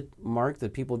 Or is it, Mark,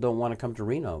 that people don't want to come to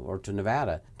Reno or to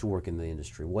Nevada to work in the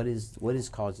industry? What is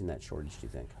causing that shortage, do you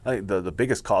think? I think the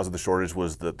biggest cause of the shortage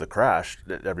was the crash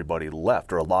that everybody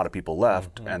left, or a lot of people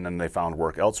left, and then they found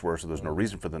work elsewhere, so there's no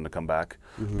reason for them to come back.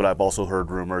 But I've also heard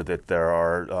rumor that there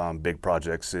are big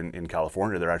projects in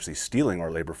California. They're actually stealing our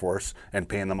labor force and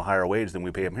paying them a higher wage than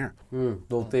we pay them here.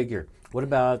 Go figure. What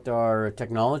about our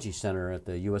technology center at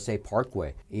the USA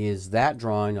Parkway? Is that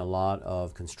drawing a lot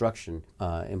of construction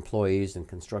employees and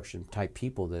construction type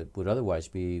people that would otherwise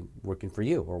be working for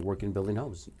you or working building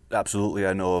homes? Absolutely.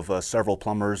 I know of several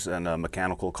plumbers and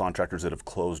mechanical contractors that have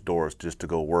closed doors just to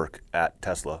go work at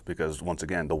Tesla because, once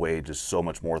again, the wage is so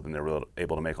much more than they're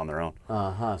able to make on their own.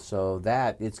 So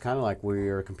it's kind of like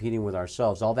we're competing with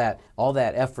ourselves. All that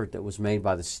effort that was made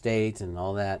by the state and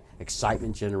all that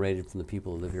excitement generated from the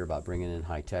people who live here about bringing in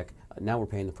high tech, now we're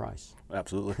paying the price.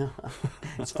 Absolutely.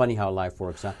 It's funny how life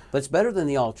works out. But it's better than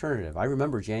the alternative. I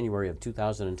remember January of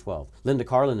 2012. Linda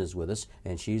Carlin is with us,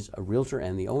 and she's a realtor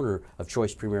and the owner of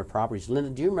Choice Premier Properties.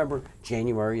 Linda, do you remember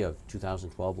January of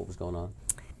 2012, what was going on?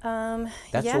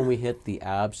 That's when we hit the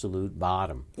absolute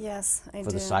bottom. Yes, I do.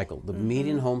 For the cycle. The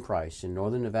median home price in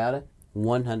Northern Nevada,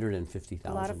 $150,000.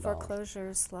 A lot of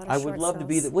foreclosures, a lot of I would love to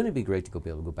be that. Wouldn't it be great to be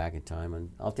able to go back in time? And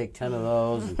I'll take 10 of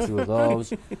those and 2 of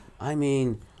those. I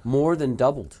mean, more than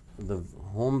doubled. The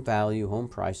home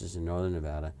prices in Northern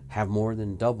Nevada have more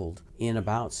than doubled in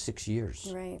about 6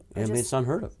 years. Right. I mean, it's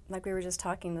unheard of. Like we were just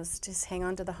talking, just hang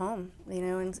on to the home,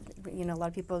 and a lot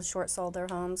of people short sold their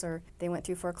homes or they went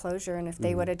through foreclosure, and if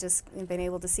they would have just been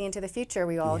able to see into the future,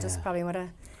 we all just probably would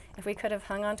have if we could have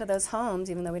hung on to those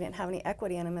homes, even though we didn't have any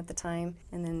equity in them at the time,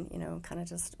 and then, kind of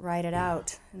just ride it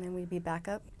out, and then we'd be back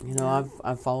up.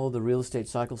 I've followed the real estate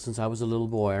cycle since I was a little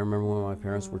boy. I remember when my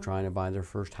parents were trying to buy their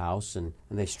first house, and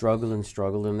they struggled,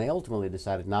 and they ultimately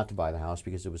decided not to buy the house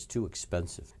because it was too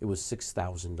expensive. It was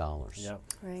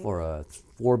 $6,000 for a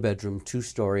 4-bedroom,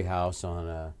 2-story house on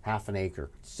a half an acre.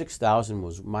 $6,000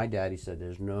 was, my daddy said,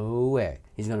 there's no way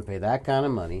he's going to pay that kind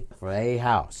of money for a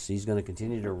house. He's going to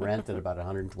continue to rent at about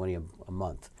 $120 a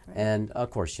month. And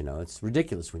of course, it's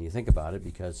ridiculous when you think about it,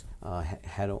 because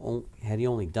had he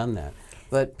only done that.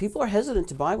 But people are hesitant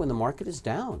to buy when the market is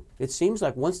down. It seems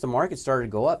like once the market started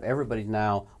to go up, everybody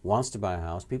now wants to buy a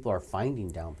house. People are finding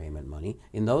down payment money.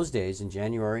 In those days, in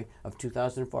January of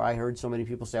 2004, I heard so many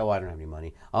people say, oh, I don't have any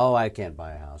money. Oh, I can't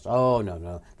buy a house. Oh,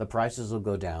 no, the prices will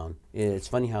go down. It's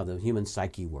funny how the human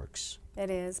psyche works. It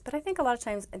is, but I think a lot of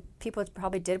times people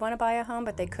probably did want to buy a home,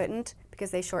 but they couldn't because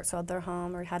they short sold their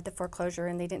home or had the foreclosure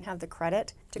and they didn't have the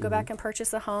credit to go back and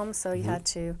purchase a home. So you had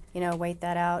to, wait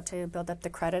that out to build up the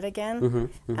credit again.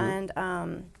 And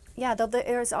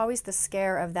there's always the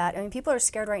scare of that. I mean, people are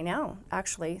scared right now,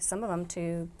 actually, some of them,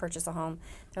 to purchase a home.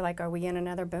 They're like, are we in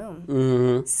another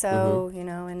boom? So,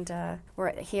 and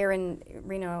we're here in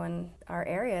Reno and our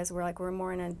areas, we're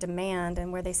more in a demand,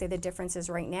 and where they say the difference is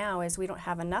right now is we don't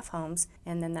have enough homes,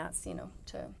 and then that's, and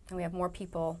we have more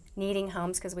people needing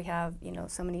homes because we have,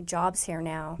 so many jobs here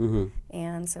now,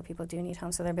 and so people do need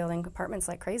homes, so they're building apartments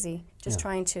like crazy, just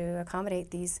trying to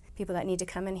accommodate these people that need to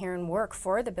come in here and work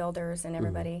for the builders and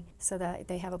everybody so that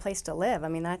they have a place to live. I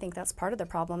mean, I think that's part of the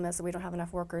problem is that we don't have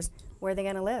enough workers. Where are they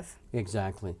going to live?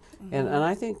 Exactly. And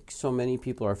I think so many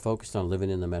people are focused on living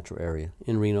in the metro area,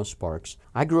 in Reno, Sparks.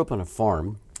 I grew up on a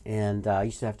farm, and I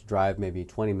used to have to drive maybe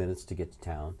 20 minutes to get to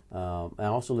town. I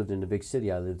also lived in a big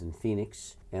city. I lived in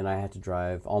Phoenix, and I had to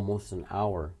drive almost an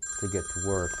hour to get to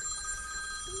work.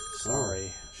 Sorry.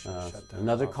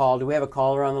 Another call. Do we have a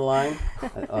caller on the line?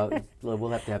 We'll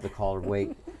have to have the caller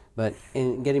wait. But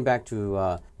in getting back to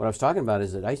what I was talking about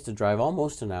is that I used to drive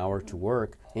almost an hour to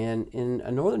work. And in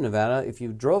northern Nevada, if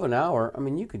you drove an hour,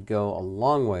 you could go a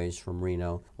long ways from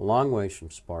Reno, a long ways from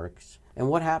Sparks. And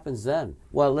what happens then?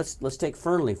 Well, let's take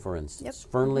Fernley, for instance.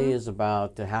 Fernley is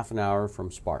about a half an hour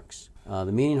from Sparks.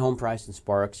 The median home price in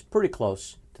Sparks, pretty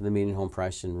close to the median home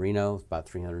price in Reno, about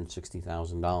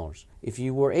 $360,000. If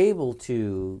you were able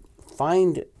to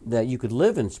find that you could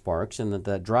live in Sparks and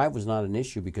that drive was not an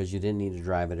issue because you didn't need to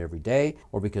drive it every day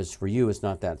or because for you it's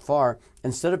not that far,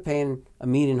 instead of paying a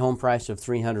median home price of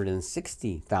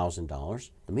 $360,000,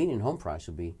 the median home price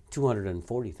would be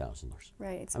 $240,000.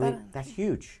 Right. That's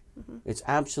huge. It's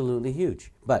absolutely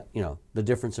huge. But, the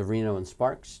difference of Reno and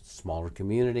Sparks, smaller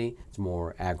community, it's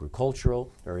more agricultural,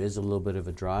 there is a little bit of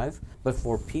a drive. But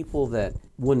for people that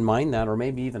wouldn't mind that or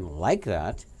maybe even like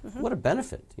that, what a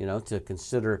benefit, to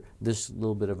consider this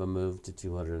little bit of a move to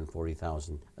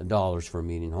 $240,000 for a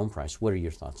median home price. What are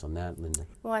your thoughts on that, Linda?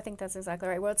 Well, I think that's exactly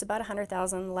right. Well, it's about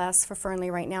 $100,000 less for Fernley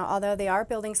right now, although they are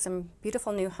building some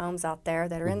beautiful new homes out there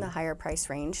that are in the higher price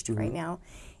range right now.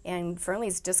 And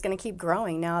Fernley's just going to keep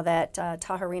growing now that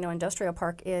Tahoe Reno Industrial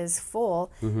Park is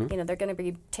full. They're going to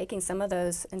be taking some of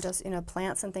those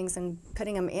plants and things and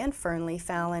putting them in Fernley,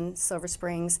 Fallon, Silver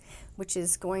Springs, which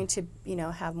is going to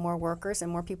have more workers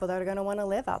and more people that are going to want to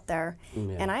live out there.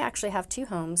 And I actually have 2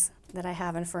 homes that I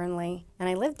have in Fernley, and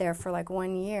I lived there for like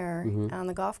 1 year on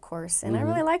the golf course, and I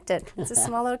really liked it. It's a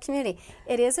small little community.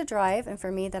 It is a drive, and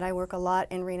for me that I work a lot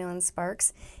in Reno and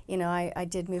Sparks, I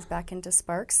did move back into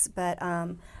Sparks, but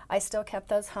I still kept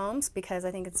those homes because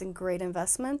I think it's a great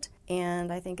investment,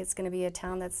 and I think it's going to be a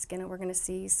town we're going to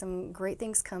see some great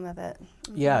things come of it.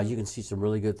 Yeah, you can see some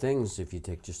really good things if you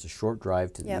take just a short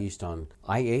drive to the east on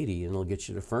I-80, and it'll get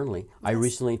you to Fernley. Yes. I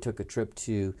recently took a trip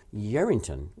to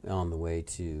Yerington on the way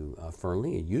to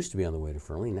Fernley. It used to be on the way to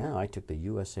Fernley. Now I took the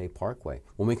USA Parkway.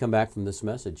 When we come back from this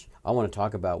message, I want to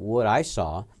talk about what I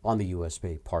saw on the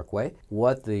USA Parkway,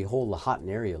 what the whole Lahontan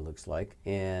area looks like,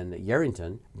 and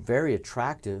Yerington, very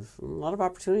attractive. A lot of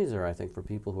opportunities there, I think, for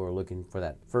people who are looking for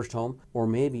that first home or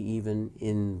maybe even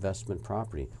investment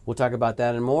property. We'll talk about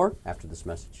that and more after this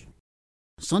message.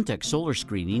 Suntech Solar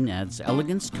Screening adds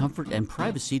elegance, comfort, and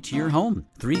privacy to your home.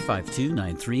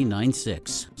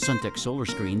 352-9396. Suntech Solar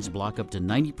Screens block up to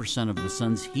 90% of the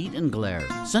sun's heat and glare.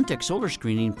 Suntech Solar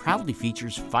Screening proudly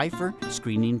features Pfeiffer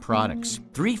screening products.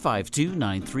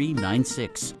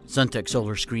 352-9396. Suntech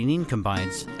Solar Screening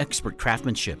combines expert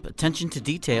craftsmanship, attention to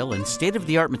detail, and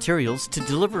state-of-the-art materials to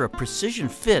deliver a precision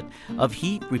fit of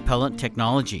heat-repellent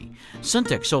technology.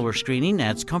 Suntech Solar Screening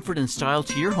adds comfort and style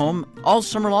to your home all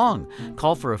summer long. Call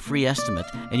Call for a free estimate,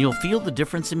 and you'll feel the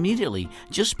difference immediately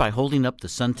just by holding up the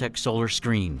SunTech solar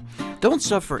screen. Don't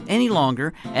suffer any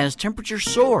longer as temperatures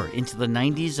soar into the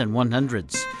 90s and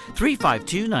 100s.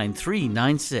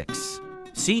 352-9396.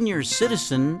 Senior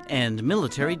citizen and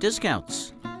military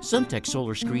discounts. SunTech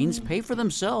solar screens pay for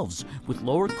themselves with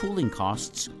lower cooling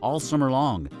costs all summer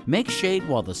long. Make shade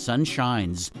while the sun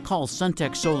shines. Call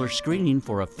SunTech Solar Screening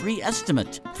for a free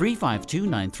estimate.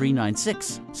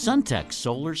 352-9396. SunTech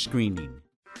Solar Screening.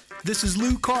 This is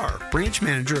Lou Carr, branch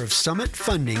manager of Summit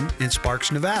Funding in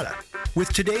Sparks, Nevada.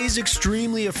 With today's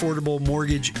extremely affordable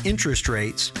mortgage interest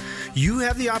rates, you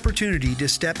have the opportunity to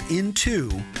step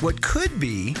into what could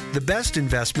be the best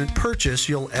investment purchase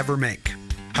you'll ever make.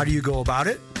 How do you go about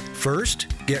it? First,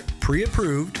 get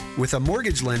pre-approved with a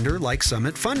mortgage lender like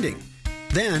Summit Funding.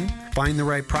 Then, find the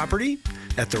right property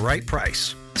at the right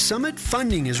price. Summit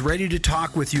Funding is ready to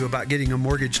talk with you about getting a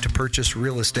mortgage to purchase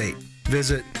real estate.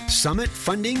 Visit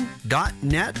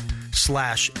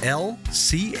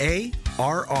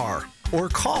summitfunding.net/LCARR or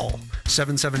call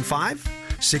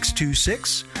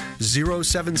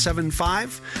 775-626-0775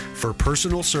 for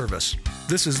personal service.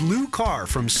 This is Lou Carr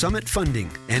from Summit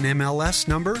Funding, NMLS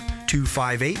number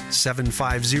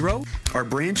 258750. Our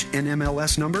branch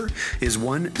NMLS number is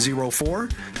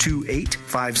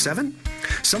 1042857.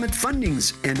 Summit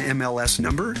Funding's NMLS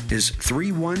number is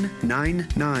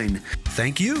 3199.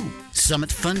 Thank you.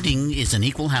 Summit Funding is an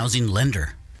equal housing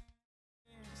lender.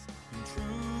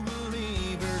 True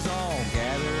believers all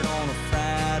gathered on a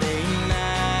Friday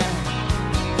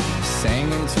night,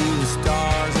 singing to the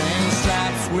stars and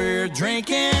stripes. We're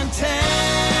drinking town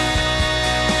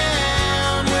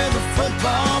with a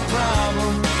football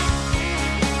problem.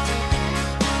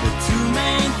 The two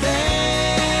main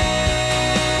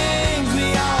things we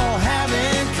all have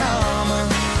in common: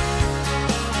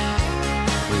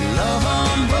 we love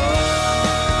them both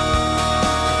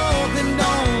and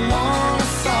don't want to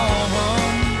solve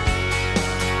them.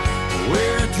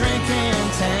 We're drinking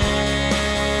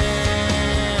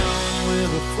town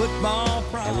with a football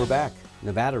problem. And we're back.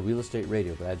 Nevada Real Estate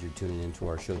Radio. Glad you're tuning into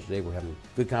our show today. We're having a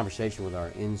good conversation with our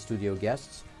in-studio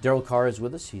guests. Darryl Carr is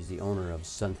with us. He's the owner of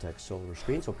SunTech Solar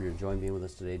Screens. Hope you're enjoying being with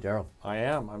us today, Darryl. I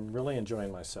am. I'm really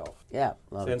enjoying myself. Yeah.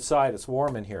 It's inside. It's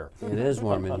warm in here. It is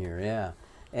warm in here, yeah.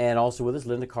 And also with us,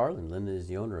 Linda Carlin. Linda is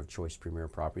the owner of Choice Premier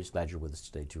Properties. Glad you're with us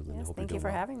today, too, Linda. Yes, Hope thank you're you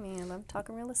doing for well. having me. I love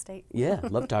talking real estate. Yeah,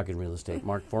 love talking real estate.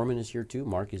 Mark Foreman is here, too.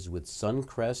 Mark is with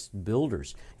Suncrest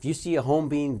Builders. If you see a home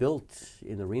being built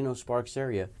in the Reno-Sparks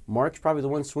area, Mark's probably the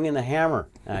one swinging the hammer.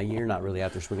 You're not really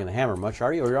out there swinging the hammer much,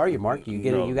 are you? Or are you, Mark? You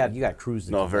get No. You got crews.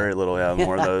 that No, do very that. little. Yeah,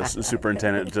 more the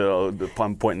superintendent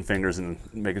pointing fingers and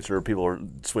making sure people are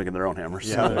swinging their own hammers.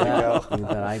 Yeah, there you go.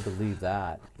 I believe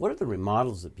that. What are the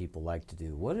remodels that people like to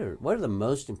do? What are the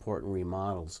most important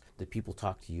remodels that people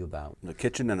talk to you about? The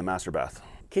kitchen and the master bath.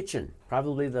 Kitchen,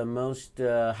 probably the most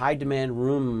high-demand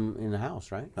room in the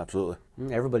house, right? Absolutely.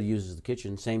 Everybody uses the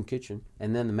kitchen, same kitchen.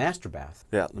 And then the master bath.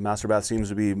 Yeah, the master bath seems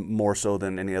to be more so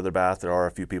than any other bath. There are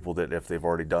a few people that if they've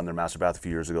already done their master bath a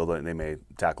few years ago, they may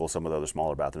tackle some of the other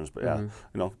smaller bathrooms. But yeah,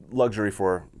 luxury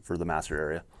for the master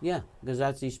area. Yeah,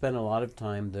 because you spend a lot of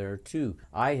time there too.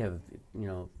 I have,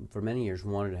 for many years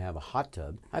wanted to have a hot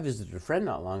tub. I visited a friend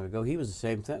not long ago. He was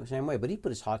the same way, but he put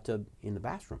his hot tub in the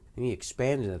bathroom and he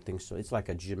expanded that thing so it's like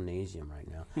a gymnasium right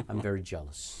now. I'm very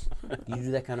jealous. You do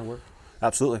that kind of work?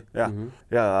 Absolutely, yeah,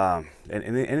 yeah. And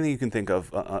anything you can think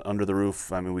of under the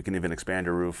roof. I mean, we can even expand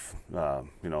your roof.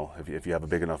 If you have a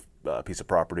big enough piece of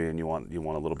property and you want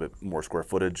a little bit more square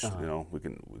footage, we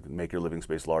can make your living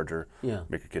space larger. Yeah.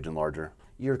 Make your kitchen larger.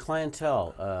 Your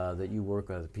clientele that you work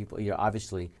with, people,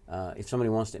 obviously, if somebody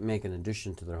wants to make an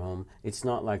addition to their home, it's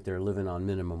not like they're living on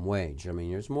minimum wage. I mean,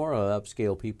 there's more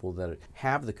upscale people that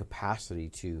have the capacity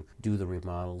to do the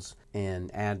remodels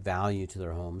and add value to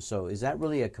their homes. So is that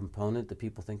really a component that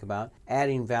people think about,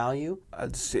 adding value?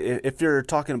 If you're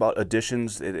talking about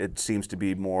additions, it seems to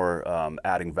be more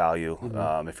adding value.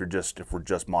 If we're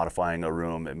just modifying a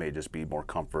room, it may just be more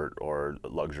comfort or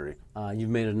luxury.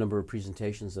 You've made a number of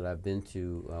presentations that I've been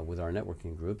to with our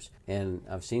networking groups, and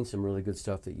I've seen some really good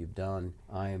stuff that you've done.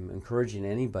 I'm encouraging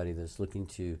anybody that's looking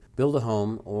to build a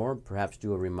home or perhaps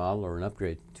do a remodel or an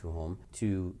upgrade to a home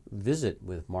to visit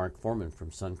with Mark Foreman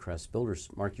from Suncrest Builders.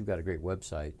 Mark, you've got a great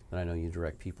website that I know you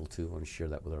direct people to. I want to share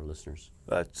that with our listeners.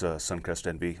 That's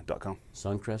suncrestnv.com.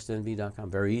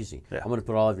 Suncrestnv.com. Very easy. Yeah. I'm going to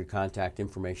put all of your contact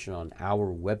information on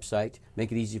our website.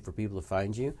 Make it easy for people to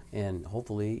find you, and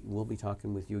hopefully we'll be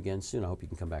talking with you again soon. I hope you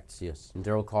can come back to see us. And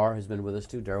Darryl Carr has been with us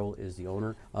too. Darryl is the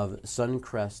owner of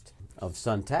Suncrest of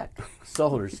SunTech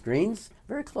Solar Screens.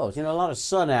 Very close. You know, a lot of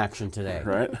sun action today.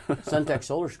 Right. SunTech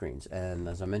solar screens. And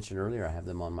as I mentioned earlier, I have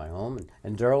them on my home.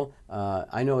 And Daryl,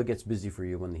 I know it gets busy for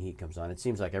you when the heat comes on. It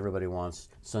seems like everybody wants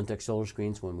SunTech solar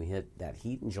screens when we hit that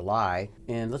heat in July.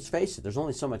 And let's face it, there's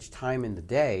only so much time in the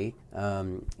day.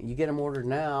 You get them ordered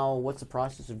now. What's the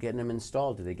process of getting them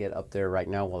installed? Do they get up there right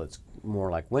now while it's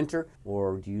more like winter,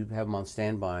 or do you have them on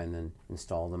standby and then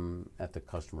install them at the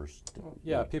customer's?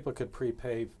 Yeah, people could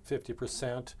prepay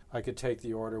 50%. I could take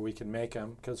the order. We can make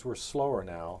them because we're slower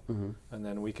now, and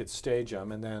then we could stage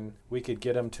them, and then we could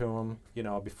get them to them, you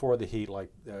know, before the heat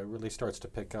really starts to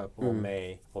pick up. Well,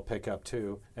 May will pick up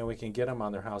too, and we can get them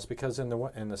on their house because in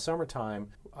the summertime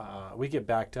we get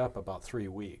backed up about 3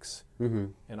 weeks.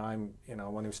 And I'm, you know,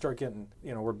 when we start getting,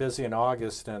 you know, we're busy in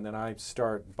August, and then I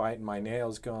start biting my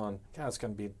nails going, God, it's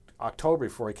going to be October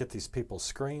before I get these people's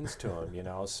screens to them, you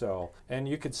know. So, and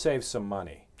you could save some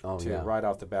money right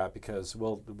off the bat because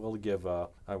we'll give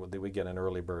we get an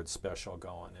early bird special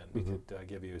going, and we could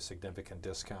give you a significant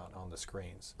discount on the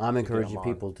screens. I'm encouraging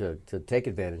people to take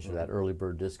advantage of that early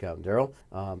bird discount. Daryl,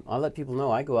 I'll let people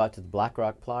know I go out to the Black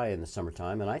Rock Playa in the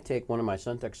summertime, and I take one of my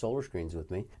SunTech solar screens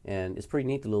with me, and it's pretty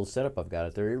neat the little setup I've got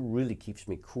out there. It really keeps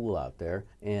me cool out there,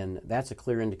 and that's a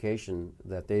clear indication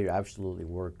that they absolutely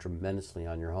work tremendously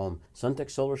on your home. SunTech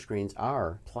solar screens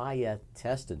are Playa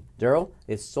tested. Daryl,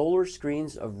 it's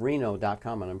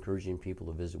solarscreensofreno.com, and I'm encouraging people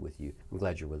to visit with you. I'm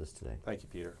glad you're with us today. Thank you,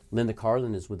 Peter. Linda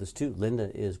Carlin is with us too. Linda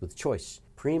is with Choice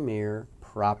Premier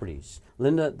Properties.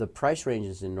 Linda, the price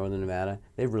ranges in Northern Nevada,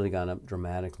 they've really gone up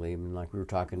dramatically. I mean, like we were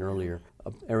talking earlier,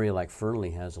 an area like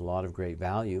Fernley has a lot of great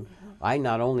value. I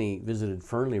not only visited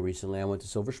Fernley recently, I went to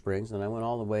Silver Springs, and I went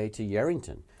all the way to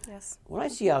Yerington. Yes. What I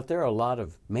see out there are a lot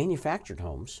of manufactured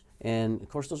homes. And of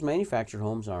course, those manufactured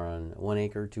homes are on 1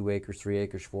 acre, 2 acres, 3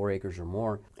 acres, 4 acres or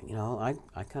more. You know, I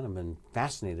kind of been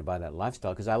fascinated by that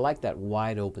lifestyle because I like that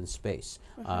wide open space.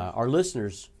 Our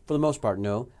listeners, for the most part,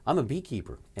 know I'm a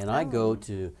beekeeper, and I go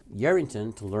to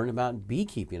Yerington to learn about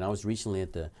beekeeping. I was recently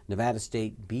at the Nevada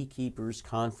State Beekeepers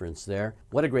Conference there.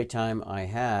 What a great time I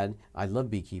had. I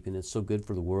love beekeeping. It's so good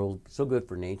for the world, so good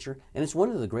for nature, and it's one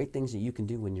of the great things that you can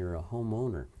do when you're a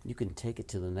homeowner. You can take it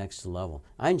to the next level.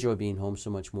 I enjoy being home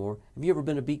so much more. Have you ever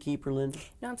been a beekeeper, Linda?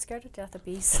 No, I'm scared to death of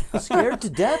bees. Scared to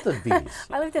death of bees?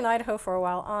 I lived in Idaho for a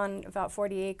while on about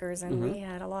 40 acres, and we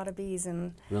had a lot of bees,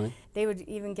 and really? They would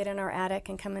even get in our attic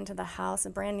and come into the house, a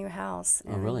brand new house.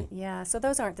 Oh, really? Yeah, so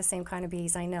those aren't the same kind of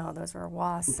bees, I know. Those were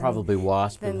wasps. Probably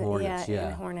wasps and hornets,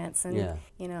 and hornets. And,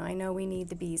 you know, I know we need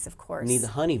the bees, of course. We need the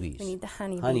honeybees. We need the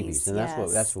honeybees. Honeybees, and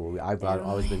that's what I've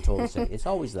always been told to say. It's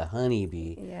always the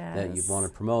honeybee that you want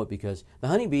to promote because the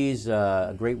honeybee's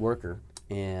a great worker,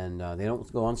 and they don't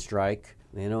go on strike.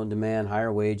 They don't demand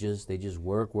higher wages. They just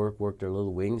work their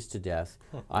little wings to death.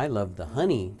 I love the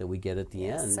honey that we get at the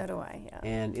end. So do I, yeah.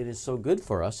 And it is so good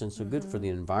for us and so good for the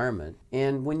environment.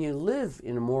 And when you live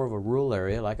in a more of a rural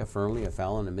area like a Fernley, a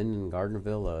Fallon, a Minden,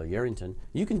 Gardnerville, a Yerington,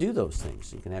 you can do those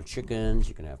things. You can have chickens,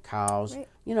 you can have cows. Right.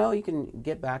 You know, you can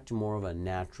get back to more of a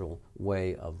natural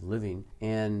way of living.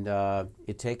 And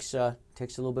it takes a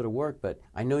little bit of work, but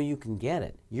I know you can get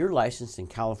it. You're licensed in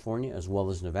California as well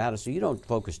as Nevada, so you don't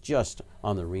focus just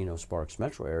on the Reno-Sparks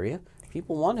metro area.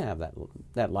 People want to have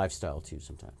that lifestyle too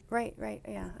sometimes. Right,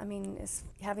 yeah. I mean,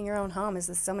 having your own home it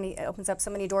opens up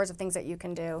so many doors of things that you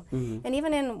can do. And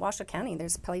even in Washoe County,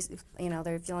 there's places, you know,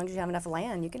 as long as you have enough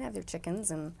land, you can have your chickens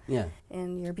and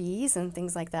your bees and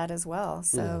things like that as well.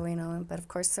 So, you know, but of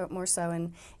course, more so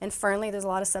in Fernley, there's a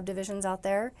lot of subdivisions out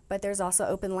there, but there's also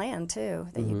open land too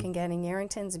that you can get. And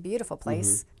Yerington's a beautiful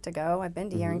place to go. I've been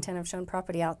to Yerington. I've shown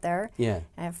property out there. Yeah.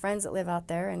 I have friends that live out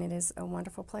there, and it is a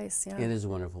wonderful place. Yeah. It is a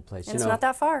wonderful place. And it's not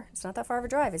that far. It's not that far of a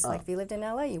drive. It's like if you lived in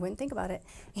LA, you wouldn't think about it.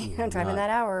 You know, driving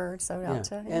that hour or so out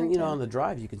to Yerington. And you know, on the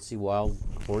drive, you can see wild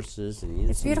horses and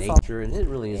it's see beautiful. nature, and it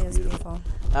really is beautiful.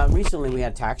 Recently, we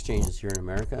had tax changes here in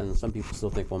America, and some people still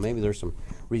think, well, maybe there's some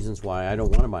reasons why I don't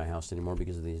want to buy a house anymore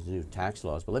because of these new tax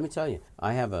laws. But let me tell you,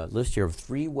 I have a list here of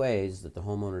 3 ways that the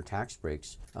homeowner tax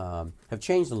breaks have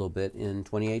changed a little bit in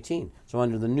 2018. So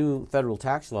under the new federal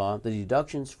tax law, the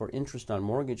deductions for interest on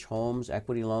mortgage, homes,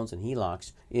 equity loans, and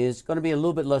HELOCs is going to be a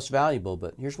little bit less valuable,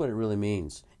 but here's what it really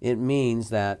means. It means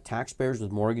that taxpayers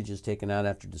with mortgages taken out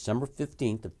after December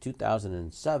 15th of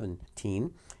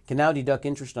 2017 can now deduct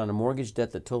interest on a mortgage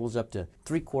debt that totals up to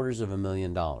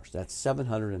 $750,000. That's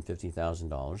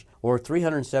 $750,000, or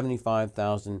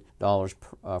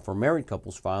 $375,000 for married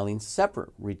couples filing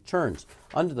separate returns.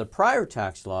 Under the prior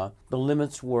tax law, the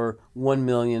limits were $1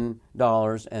 million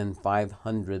and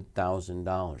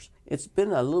 $500,000. It's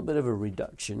been a little bit of a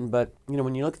reduction, but you know,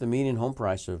 when you look at the median home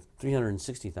price of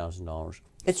 $360,000,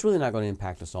 it's really not going to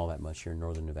impact us all that much here in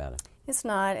Northern Nevada. It's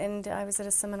not, and I was at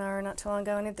a seminar not too long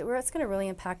ago, and it's going to really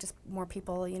impact just more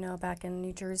people, back in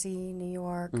New Jersey, New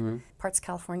York, parts of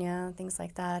California, things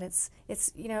like that. It's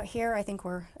here I think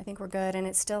we're good, and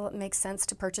it still makes sense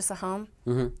to purchase a home,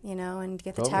 and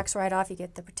get the tax write-off. You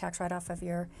get the tax write-off of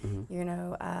your,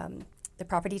 the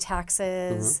property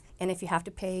taxes, and if you have to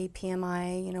pay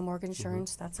PMI, mortgage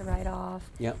insurance, that's a write-off.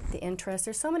 Yep. The interest.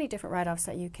 There's so many different write-offs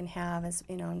that you can have as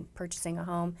in purchasing a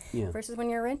home. Versus when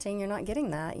you're renting, you're not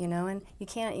getting that. And you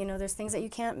can't. There's things that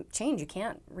you can't change. You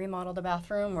can't remodel the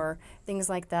bathroom or things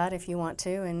like that if you want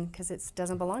to, and because it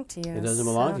doesn't belong to you. It doesn't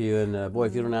belong to you, and boy,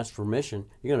 if you don't ask for permission,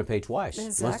 you're going to pay twice.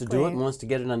 Exactly. Wants to do it and wants to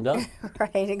get it undone.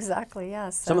 Right. Exactly.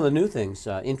 Yes. Some of the new things,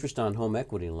 interest on home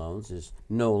equity loans is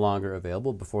no longer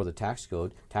available. Before the tax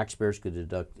code, taxpayers could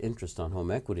deduct interest on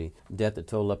home equity debt that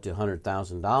totaled up to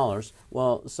 $100,000.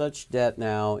 Well, such debt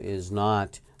now is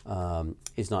not tax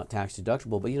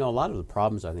deductible. But a lot of the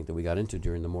problems I think that we got into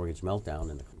during the mortgage meltdown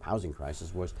and the housing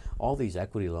crisis was all these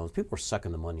equity loans. People were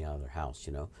sucking the money out of their house.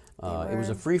 It was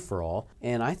a free-for-all,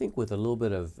 and I think with a little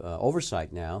bit of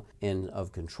oversight now and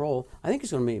of control, I think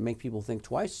it's going to make people think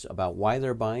twice about why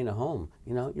they're buying a home.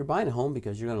 You're buying a home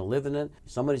because you're going to live in it,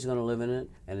 somebody's going to live in it,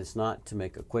 and it's not to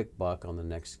make a quick buck on the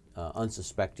next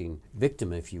unsuspecting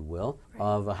victim, if you will,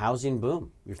 of a housing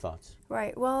boom. Your thoughts?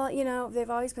 Right. Well,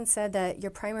 they've always been said that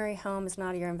your primary home is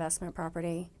not your investment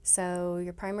property. So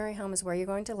your primary home is where you're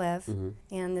going to live,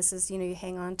 and this is, you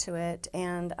hang on to it,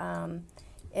 and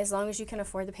as long as you can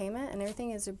afford the payment and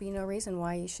everything, there'd be no reason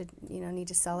why you should, need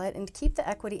to sell it, and keep the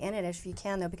equity in it if you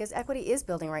can, though, because equity is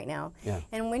building right now. Yeah.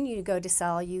 And when you go to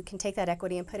sell, you can take that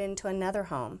equity and put it into another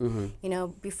home.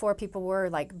 Before people were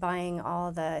like buying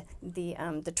all the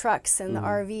trucks and the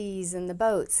RVs and the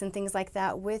boats and things like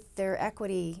that with their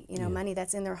equity, money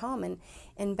that's in their home,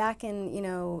 and back in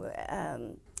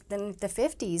in the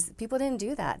 50s, people didn't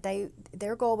do that.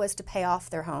 Their goal was to pay off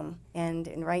their home. And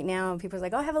right now, people are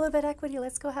like, I have a little bit of equity,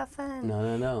 let's go have fun.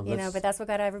 No. But that's what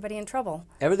got everybody in trouble.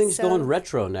 Everything's going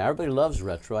retro now. Everybody loves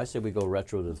retro. I say we go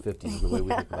retro to the 50s, the way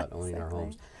we think about owning our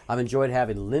homes. I've enjoyed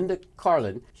having Linda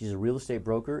Carlin. She's a real estate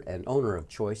broker and owner of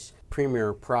Choice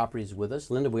Premier Properties with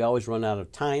us. Linda, we always run out of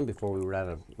time before we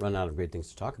run out of great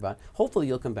things to talk about. Hopefully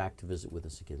you'll come back to visit with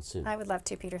us again soon. I would love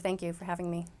to, Peter. Thank you for having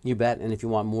me. You bet. And if you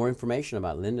want more information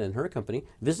about Linda and her company,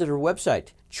 visit her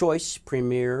website,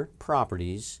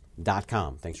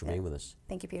 choicepremierproperties.com. Thanks for being with us.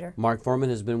 Thank you, Peter. Mark Foreman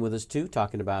has been with us too,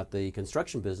 talking about the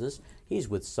construction business. He's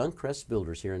with Suncrest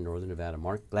Builders here in Northern Nevada.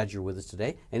 Mark, glad you're with us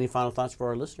today. Any final thoughts for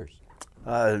our listeners?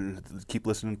 Keep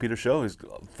listening to Peter's show. He's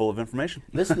full of information.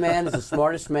 This man is the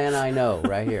smartest man I know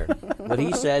right here. What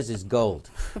he says is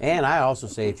gold. And I also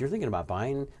say, if you're thinking about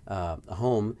buying a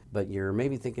home, but you're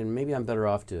maybe thinking, maybe I'm better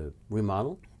off to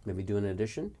remodel, maybe do an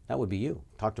addition, that would be you.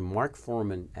 Talk to Mark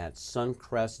Foreman at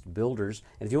Suncrest Builders.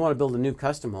 And if you want to build a new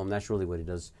custom home, that's really what he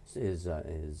does his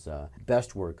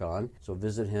best work on. So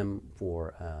visit him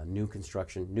for new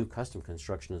construction, new custom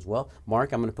construction as well.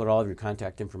 Mark, I'm going to put all of your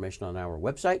contact information on our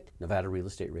website,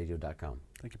 NevadaRealEstateRadio.com.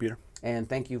 Thank you, Peter. And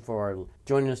thank you for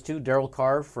joining us too, Daryl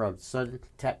Carr from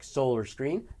SunTech Solar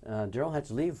Screen. Daryl had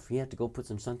to leave. He had to go put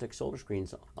some SunTech Solar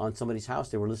Screens on somebody's house.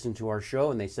 They were listening to our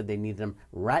show and they said they needed them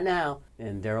right now,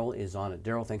 and Daryl is on it.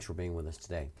 Daryl, thanks for being with us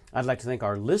today. I'd like to thank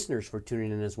our listeners for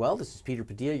tuning in as well. This is Peter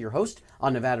Padilla, your host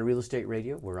on Nevada Real Estate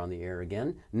Radio. We're on the air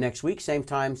again next week, same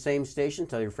time, same station.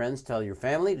 Tell your friends, tell your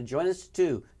family to join us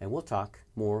too, and we'll talk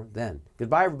more then.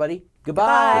 Goodbye, everybody.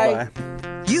 Goodbye.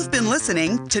 Bye. You've been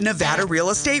listening to Nevada Real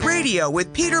Estate Radio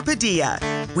with Peter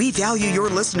Padilla. We value your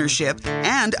listenership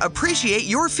and appreciate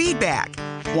your feedback.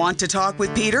 Want to talk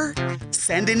with Peter?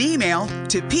 Send an email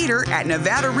to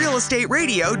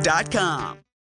peter@NevadaRealEstateRadio.com.